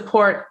there's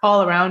support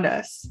all around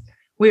us.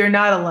 We are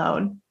not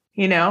alone,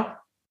 and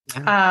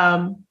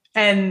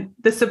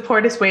the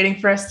support is waiting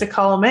for us to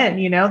call them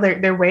in,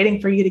 they're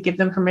waiting for you to give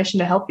them permission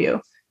to help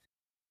you.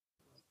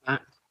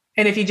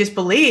 And if you just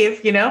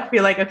believe,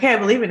 you're like, okay, I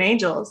believe in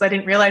angels. I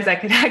didn't realize I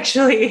could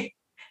actually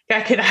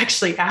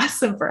ask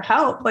them for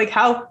help. Like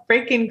how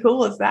freaking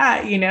cool is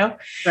that?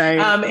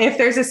 Right. If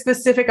there's a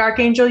specific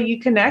archangel you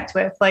connect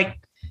with, like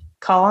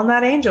call on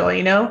that angel,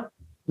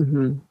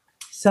 Mm-hmm.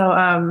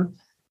 So,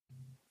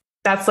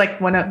 that's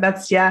like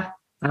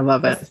I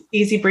love it.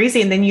 Easy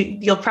breezy. And then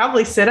you'll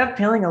probably sit up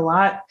feeling a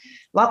lot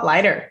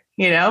lighter,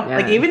 yes.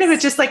 Like even if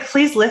it's just like,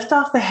 please lift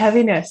off the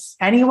heaviness.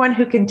 Anyone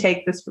who can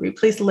take this for me,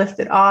 please lift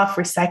it off,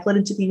 recycle it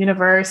into the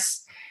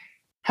universe,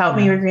 help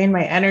me regain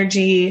my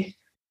energy.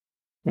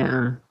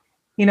 Yeah.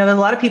 There's a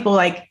lot of people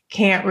like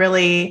can't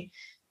really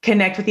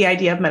connect with the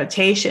idea of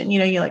meditation.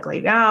 You like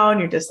lay down,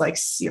 you're just like,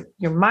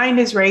 your mind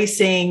is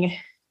racing,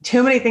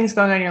 too many things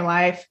going on in your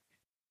life.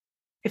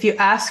 If you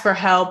ask for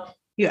help,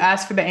 you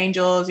ask for the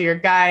angels or your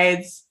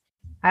guides.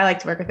 I like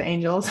to work with the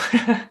angels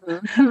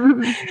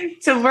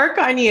to work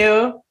on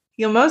you.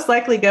 You'll most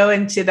likely go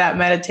into that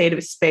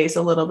meditative space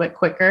a little bit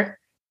quicker.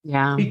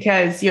 Yeah.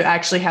 Because you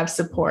actually have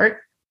support.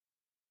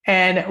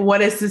 And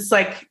what is this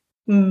like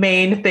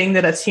main thing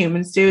that us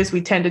humans do is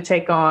we tend to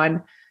take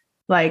on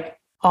like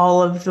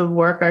all of the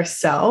work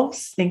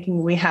ourselves,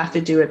 thinking we have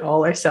to do it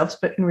all ourselves.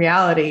 But in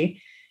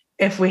reality,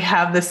 if we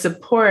have the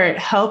support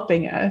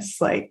helping us,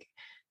 like,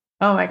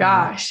 oh my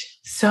gosh,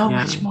 so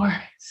much more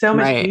so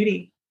much Right.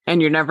 beauty.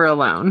 And you're never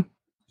alone.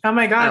 Oh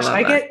my I gosh.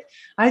 love that.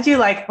 I do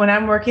like when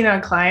I'm working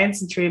on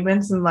clients and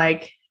treatments and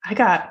like, I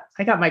got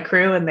my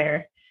crew in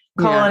there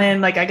calling Yeah.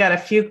 in. Like I got a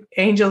few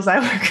angels I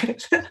work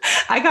with.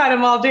 I got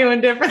them all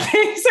doing different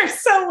things. They're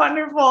so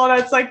wonderful.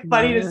 And it's like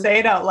funny to say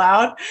it out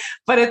loud,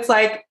 but it's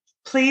like,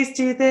 please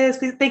do this.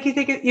 Please, thank you.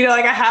 Thank you. You know,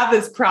 like I have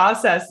this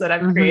process that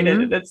I've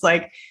created, and it's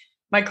like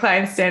my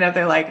clients stand up.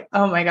 They're like,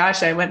 oh my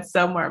gosh, I went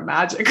somewhere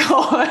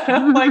magical.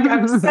 I'm like,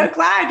 I'm so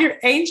glad your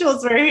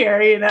angels were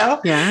here, you know?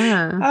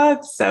 Yeah. Oh,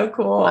 it's so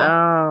cool.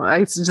 Oh,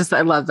 I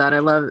love that. I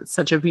love it.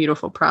 Such a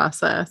beautiful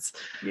process.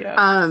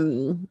 Yeah.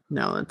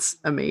 No, it's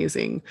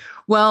amazing.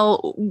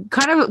 Well,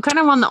 kind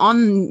of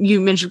on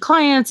you mentioned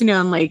clients,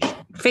 and like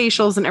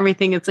facials and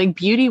everything. It's like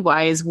beauty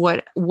wise,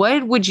 what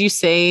would you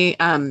say?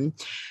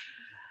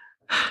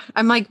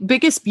 I'm like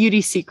biggest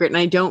beauty secret. And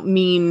I don't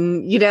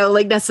mean,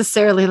 like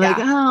necessarily like,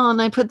 oh,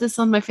 and I put this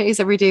on my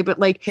face every day, but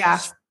like,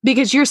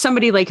 because you're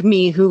somebody like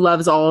me who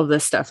loves all of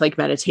this stuff, like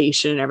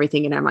meditation and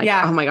everything. And I'm like,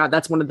 oh my God,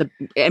 that's one of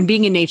and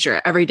being in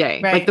nature every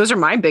day. Right. Like those are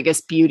my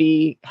biggest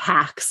beauty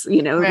hacks,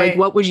 like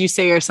what would you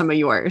say are some of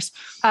yours?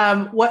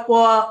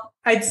 Well,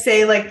 I'd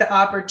say like the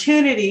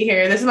opportunity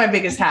here, this is my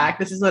biggest hack.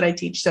 This is what I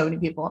teach so many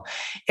people,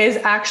 is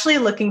actually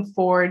looking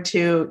forward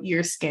to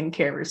your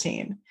skincare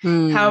routine.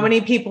 How many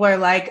people are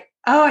like,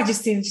 oh, I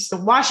just need to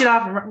wash it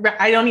off.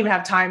 I don't even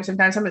have time.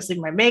 Sometimes I'm asleep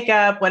in my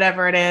makeup,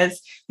 whatever it is,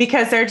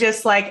 because they're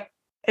just like,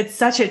 it's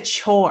such a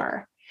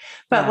chore.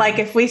 But like,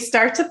 if we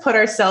start to put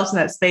ourselves in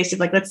that space of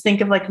like, let's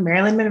think of like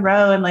Marilyn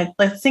Monroe and like,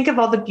 let's think of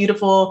all the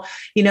beautiful,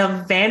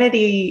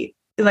 vanity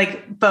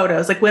like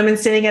photos, like women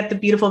sitting at the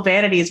beautiful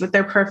vanities with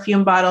their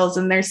perfume bottles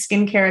and their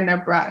skincare and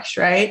their brush,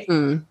 right?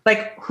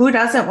 Like who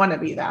doesn't want to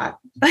be that?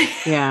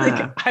 Yeah.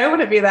 Like I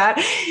want to be that.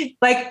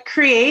 Like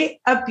create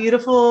a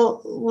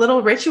beautiful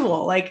little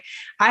ritual. Like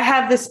I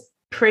have this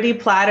pretty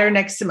platter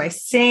next to my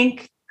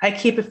sink. I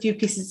keep a few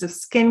pieces of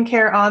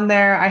skincare on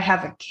there. I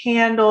have a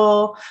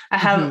candle. I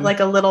have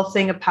like a little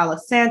thing of Palo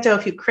Santo, a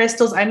few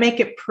crystals. I make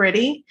it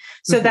pretty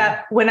so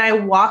that when I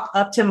walk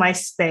up to my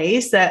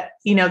space that,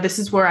 this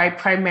is where I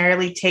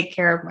primarily take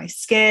care of my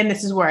skin.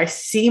 This is where I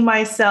see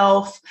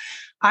myself.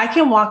 I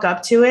can walk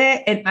up to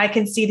it and I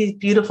can see these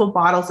beautiful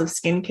bottles of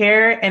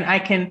skincare and I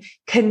can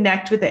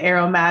connect with the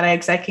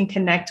aromatics. I can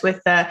connect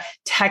with the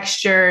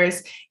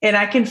textures and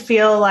I can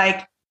feel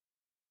like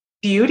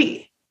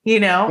beauty.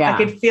 I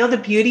could feel the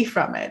beauty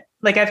from it.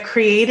 Like I've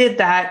created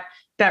that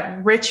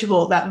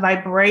ritual, that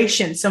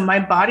vibration. So my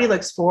body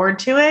looks forward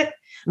to it.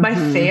 My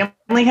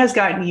family has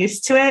gotten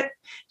used to it.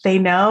 They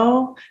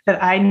know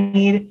that I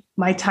need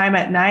my time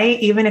at night,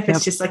 even if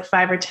it's just like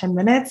 5 or 10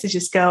 minutes to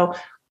just go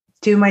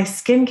do my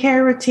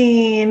skincare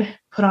routine,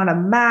 put on a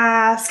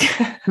mask.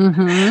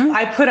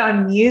 I put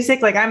on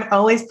music. Like I'm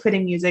always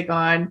putting music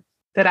on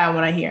that I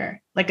want to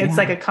hear. Like it's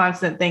like a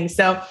constant thing.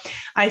 So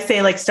I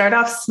say like start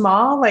off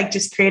small, like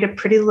just create a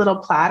pretty little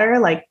platter,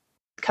 like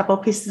a couple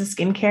of pieces of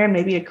skincare and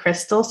maybe a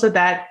crystal so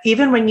that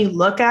even when you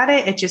look at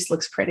it, it just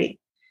looks pretty.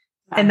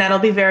 And that'll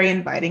be very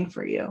inviting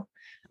for you.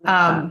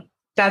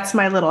 That's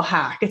my little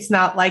hack. It's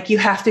not like you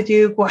have to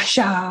do gua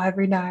sha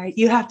every night.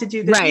 You have to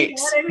do this. Right.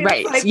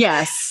 Right. Like,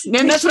 yes.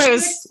 And that's what I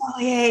was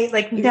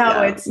like,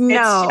 no, it's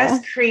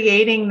just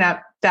creating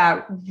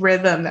that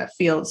rhythm that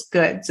feels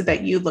good so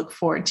that you look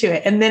forward to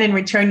it. And then in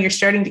return, you're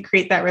starting to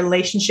create that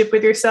relationship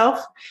with yourself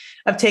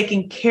of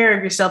taking care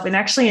of yourself and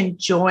actually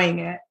enjoying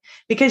it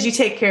because you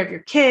take care of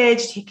your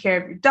kids, you take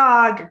care of your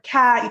dog, your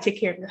cat, you take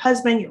care of your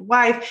husband, your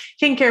wife,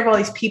 taking care of all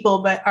these people.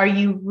 But are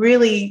you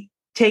really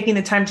taking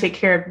the time to take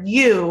care of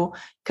you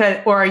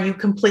or are you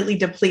completely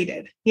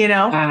depleted,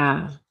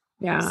 Yeah.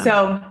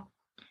 So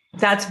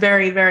that's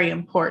very, very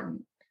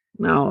important.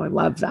 No, I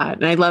love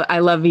that. And I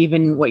love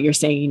even what you're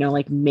saying,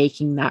 like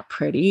making that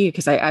pretty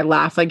because I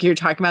laugh like you're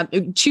talking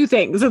about two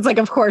things. It's like,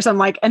 of course I'm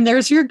like, and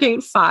there's your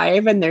gate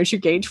 5 and there's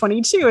your gate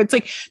 22. It's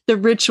like the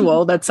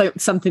ritual. That's like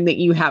something that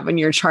you have in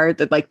your chart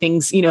that like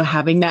things,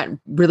 having that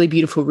really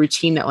beautiful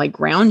routine that like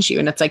grounds you.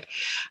 And it's like,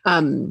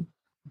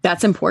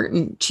 that's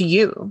important to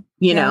you,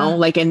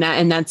 like, and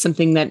that's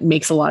something that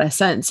makes a lot of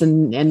sense.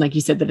 And like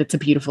you said, that it's a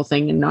beautiful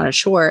thing and not a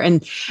chore.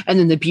 And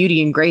then the beauty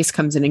and grace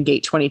comes in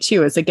gate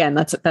 22 is again,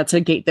 that's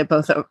a gate that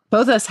both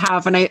us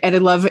have. And I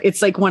love,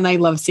 it's like when I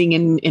love seeing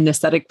in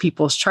aesthetic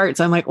people's charts,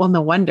 I'm like, well,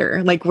 no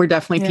wonder, like we're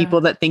definitely people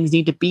that things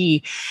need to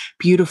be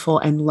beautiful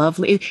and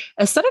lovely.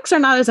 Aesthetics are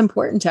not as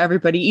important to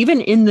everybody,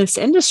 even in this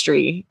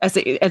industry as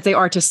they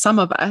are to some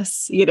of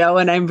us,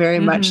 and I'm very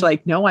much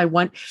like, no,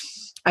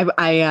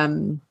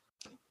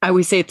 I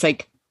always say it's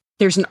like,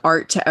 there's an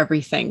art to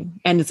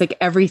everything. And it's like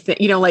everything,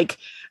 like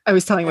I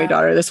was telling my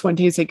daughter this one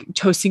day, it's like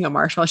toasting a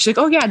marshmallow. She's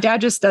like, oh yeah, dad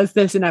just does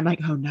this. And I'm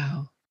like, oh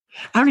no,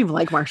 I don't even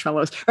like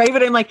marshmallows. Right.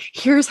 But I'm like,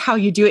 here's how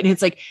you do it. And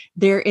it's like,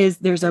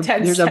 there's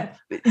a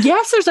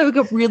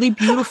really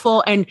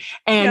beautiful and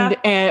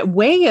a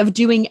way of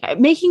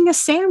making a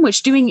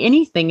sandwich, doing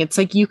anything. It's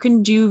like, you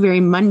can do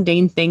very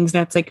mundane things.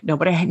 That's like, no,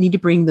 but I need to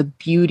bring the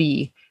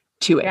beauty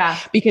to it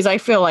because I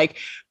feel like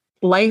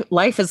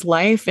life is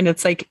life. And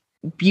it's like,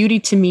 beauty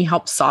to me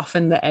helps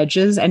soften the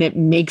edges and it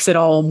makes it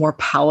all more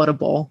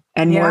palatable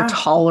and more Yeah.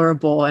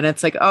 tolerable. And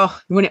it's like, oh,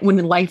 when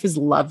life is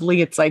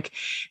lovely, it's like,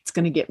 it's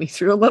going to get me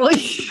through a little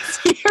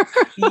easier.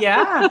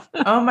 Yeah.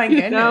 Oh my You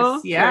goodness.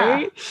 know, Yeah.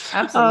 right? Oh,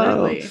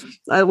 Absolutely.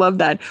 I love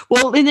that.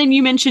 Well, and then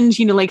you mentioned,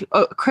 like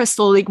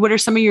crystal, like what are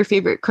some of your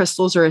favorite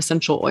crystals or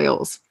essential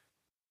oils?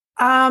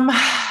 Um,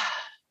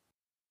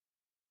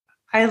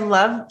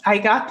 I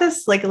got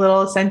this like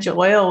little essential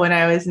oil when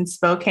I was in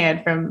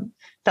Spokane from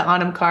the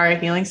Anamkara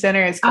Healing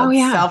Center. It's Oh called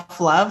yeah. Self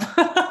Love.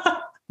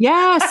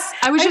 Yes.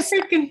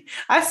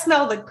 I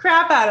smell the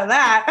crap out of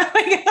that.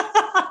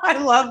 I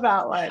love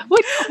that one.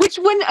 Which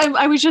one?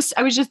 I was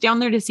just down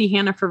there to see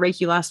Hannah for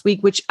Reiki last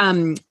week.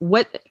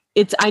 What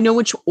it's? I know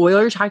which oil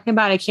you're talking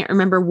about. I can't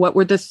remember what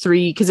were the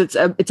three, because it's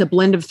a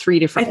blend of three I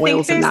different think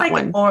oils in there's that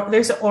like one.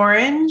 there's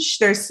orange.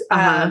 There's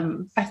Uh-huh.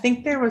 I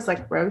think there was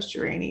like rose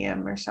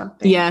geranium or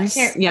something. Yes.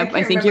 I Yep. can't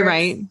I think you're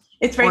remember. right.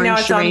 It's right now. Orange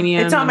It's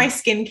geranium. on my And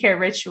skincare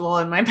ritual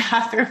in my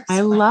bathroom I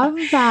spot. love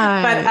But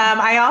that.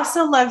 I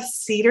also love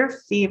Cedar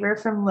Fever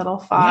from Little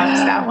Fox.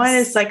 That one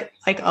is Yes.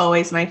 like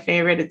always my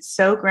favorite. It's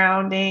so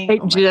grounding. Oh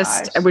my I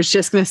gosh. was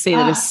just going to say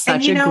that is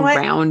And such you a know what?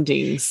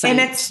 grounding And scent.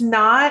 it's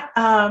not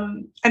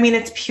I mean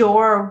it's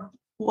pure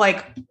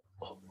like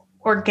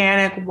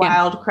organic Yeah.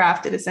 wild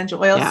crafted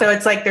essential oil. Yeah. So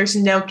it's like there's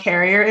no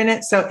carrier in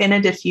it. So in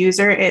a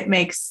diffuser, it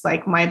makes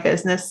like my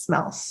business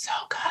smell so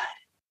good.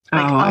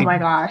 Like, oh my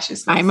gosh,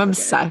 I'm so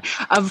obsessed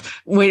of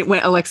when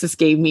Alexis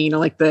gave me,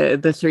 like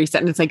the three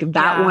set, and it's like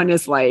that one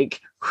is like,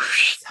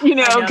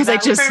 because I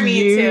just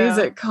use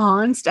it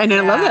constant.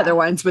 And I love the other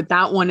ones, but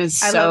that one is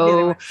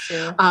so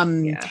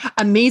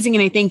amazing.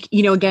 And I think,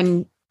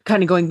 again,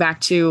 kind of going back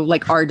to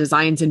like our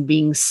designs and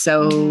being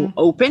so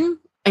open.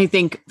 I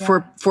think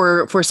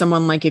for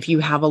someone, like if you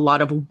have a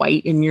lot of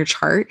white in your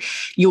chart,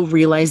 you'll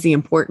realize the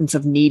importance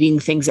of needing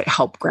things that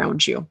help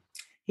ground you.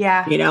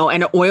 Yeah.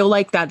 And an oil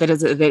like that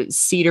the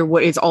cedar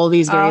wood is all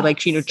these very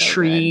so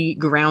tree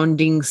good.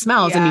 Grounding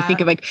smells. And you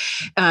think of like,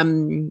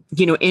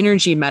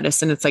 energy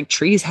medicine, it's like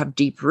trees have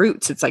deep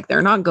roots. It's like,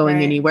 they're not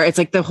going anywhere. It's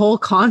like the whole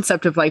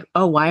concept of like,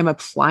 oh, why I'm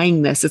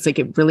applying this. It's like,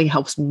 it really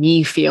helps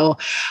me feel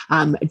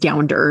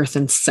down to earth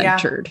and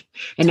centered.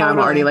 Yeah, and now I'm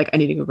already like, I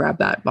need to go grab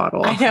that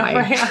bottle. I know,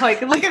 right? I'm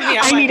like, look at me.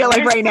 I need it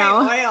like right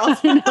now.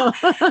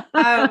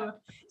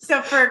 So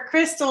for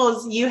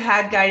crystals, you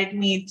had guided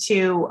me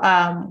to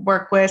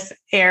work with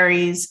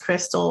Aries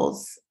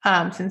crystals.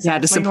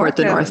 To support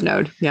the North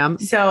Node. Yeah.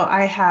 So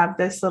I have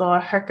this little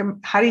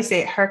how do you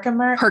say it?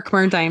 Herkimer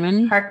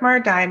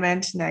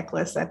diamond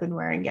necklace I've been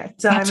wearing. Yeah.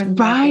 That's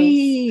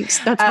right.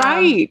 That's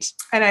right.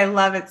 And I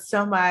love it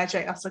so much.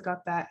 I also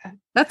got that.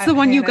 That's the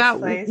one you got.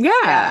 Place.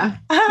 Yeah.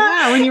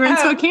 Yeah. When you were in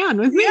Spokane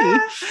with me.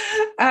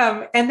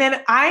 Yeah. And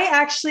then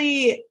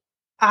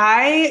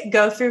I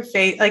go through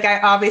phase, like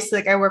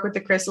I work with the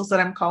crystals that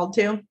I'm called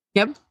to.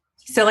 Yep.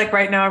 So like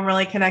right now I'm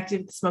really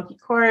connected with smoky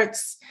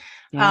quartz.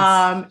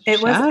 Yes.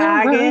 It was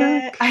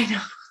agate. I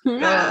know.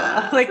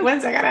 Like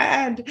when's that gonna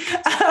end?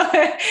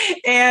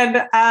 And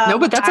no,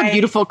 but that's a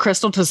beautiful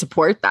crystal to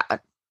support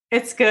that.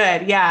 It's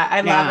good. Yeah.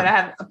 I love it. I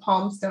have a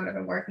palm stone I've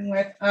been working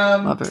with.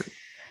 Love it.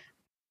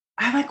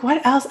 I'm like,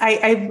 what else?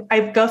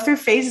 I go through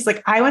phases.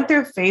 Like I went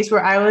through a phase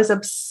where I was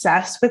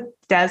obsessed with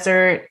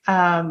desert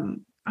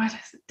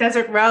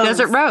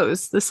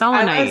rose, the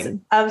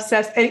selenite. I was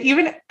obsessed. And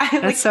even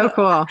that's so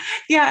cool.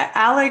 Yeah.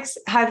 Alex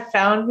had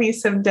found me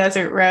some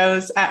desert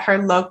rose at her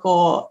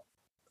local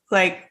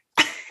like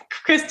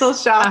crystal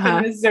shop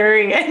in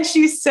Missouri. And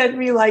she sent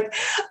me like,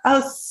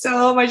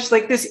 so much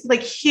like this,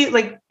 like huge,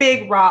 like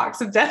big rocks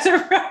of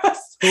desert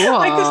rose. Cool.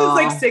 Like this was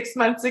like 6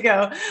 months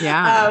ago.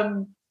 Yeah.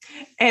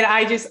 And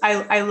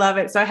I love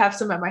it. So I have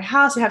some at my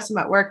house, I have some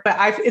at work, but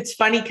it's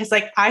funny because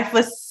like I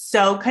was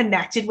so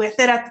connected with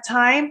it at the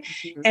time.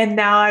 And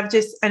now I've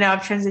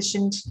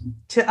transitioned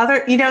to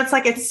other, it's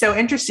like, it's so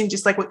interesting,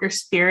 just like what your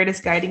spirit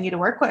is guiding you to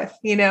work with,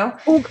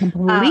 Oh,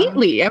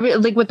 completely. I mean,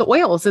 like with the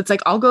oils, it's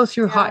like, I'll go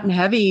through hot and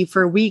heavy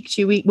for a week,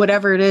 2 weeks,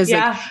 whatever it is,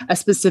 like a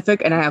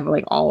specific, and I have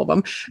like all of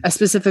them, a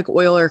specific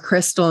oil or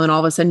crystal. And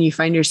all of a sudden you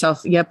find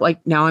yourself,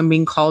 like now I'm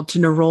being called to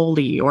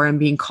neroli, or I'm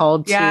being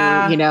called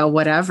to,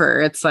 whatever.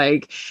 It's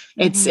like,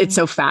 it's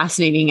so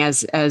fascinating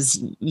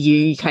as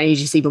you kind of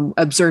just even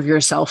observe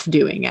yourself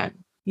doing it.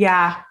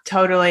 Yeah,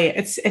 totally.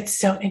 It's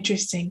so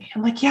interesting.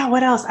 I'm like, yeah,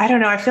 what else? I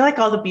don't know. I feel like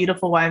all the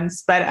beautiful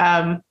ones,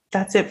 but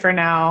that's it for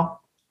now.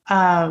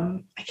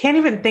 I can't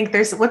even think.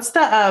 What's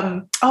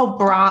the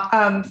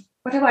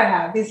what do I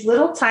have? These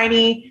little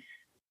tiny,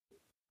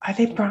 are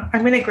they brown?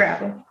 I'm gonna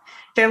grab them.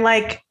 They're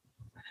like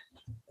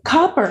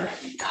copper.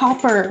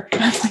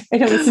 I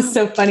know this is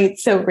so funny.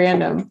 It's so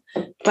random,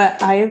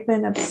 but I've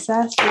been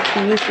obsessed with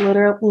these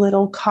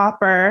little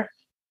copper,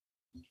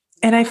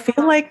 and I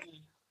feel like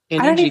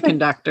energy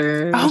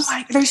conductors. Oh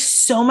my! There's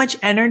so much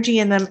energy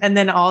in them, and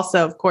then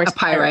also, of course, a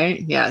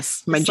pyrite.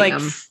 Yes, my it's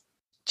jam, like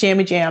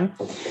jammy jam.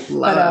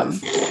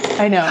 Love. But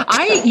I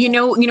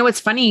know. What's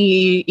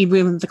funny,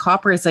 even with the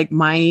copper is like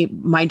my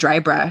dry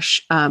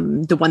brush,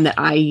 the one that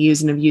I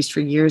use and have used for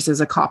years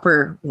is a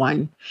copper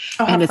one.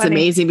 Oh, and it's funny.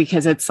 amazing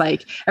because it's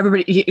like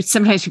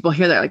sometimes people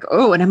hear that like,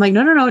 oh, and I'm like,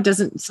 no,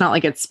 it's not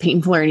like it's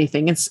painful or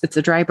anything. It's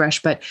a dry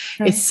brush, but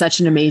it's such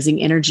an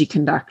amazing energy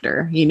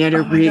conductor,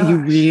 you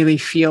really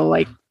feel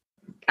like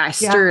I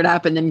stir it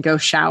up and then go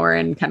shower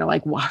and kind of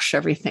like wash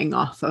everything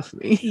off of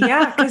me.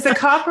 Yeah. Cause the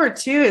copper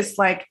too is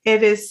like,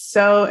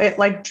 it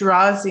like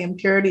draws the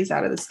impurities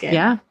out of the skin.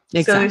 Yeah.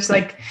 Exactly. So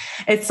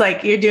it's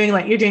like you're doing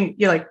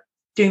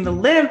the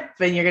lymph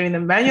and you're getting the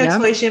manual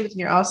exfoliation, but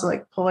you're also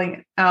like pulling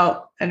it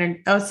out. And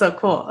oh, it's so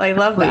cool. I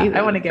love that.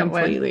 I want to get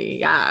completely. One.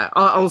 Yeah.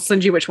 I'll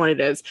send you which one it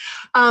is.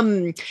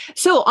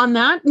 So on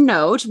that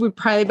note, we're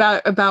probably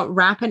about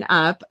wrapping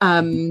up.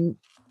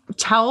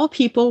 Tell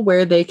people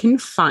where they can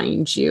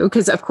find you,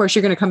 because of course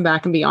you're going to come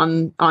back and be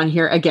on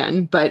here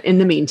again, but in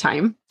the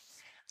meantime.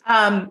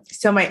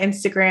 So my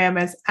Instagram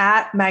is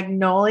at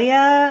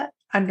Magnolia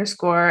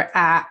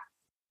 _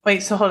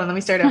 wait, so hold on, let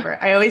me start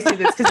over. I always do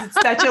this because it's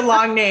such a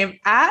long name.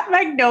 At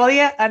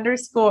Magnolia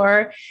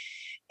 _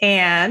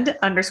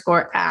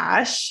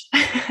 Ash.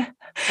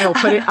 I'll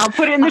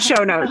put it in the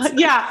show notes.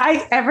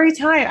 Yeah. Every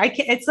time I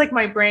can't, it's like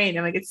my brain.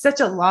 I'm like, it's such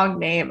a long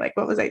name. Like,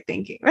 what was I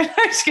thinking? I'm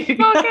just kidding.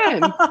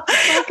 Good.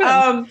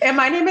 And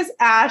my name is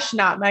Ash,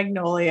 not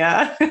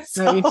Magnolia.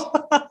 So,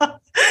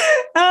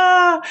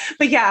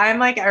 but yeah, I'm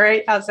like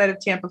right outside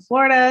of Tampa,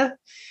 Florida.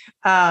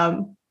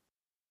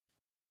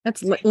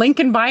 That's link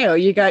in bio.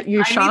 You got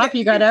your shop,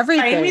 you got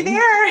everything. Find me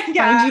there.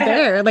 Yeah. Find you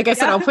there. Like I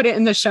said, I'll put it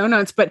in the show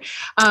notes, but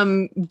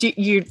I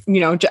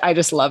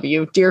just love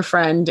you, dear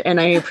friend. And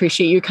I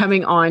appreciate you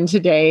coming on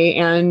today.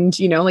 And,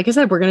 like I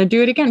said, we're going to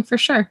do it again for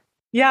sure.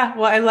 Yeah.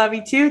 Well, I love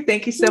you too.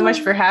 Thank you so much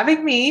for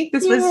having me.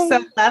 This was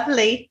so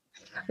lovely.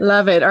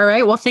 Love it. All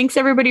right. Well, thanks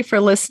everybody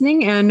for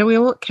listening, and we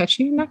will catch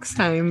you next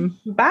time.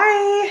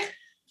 Bye.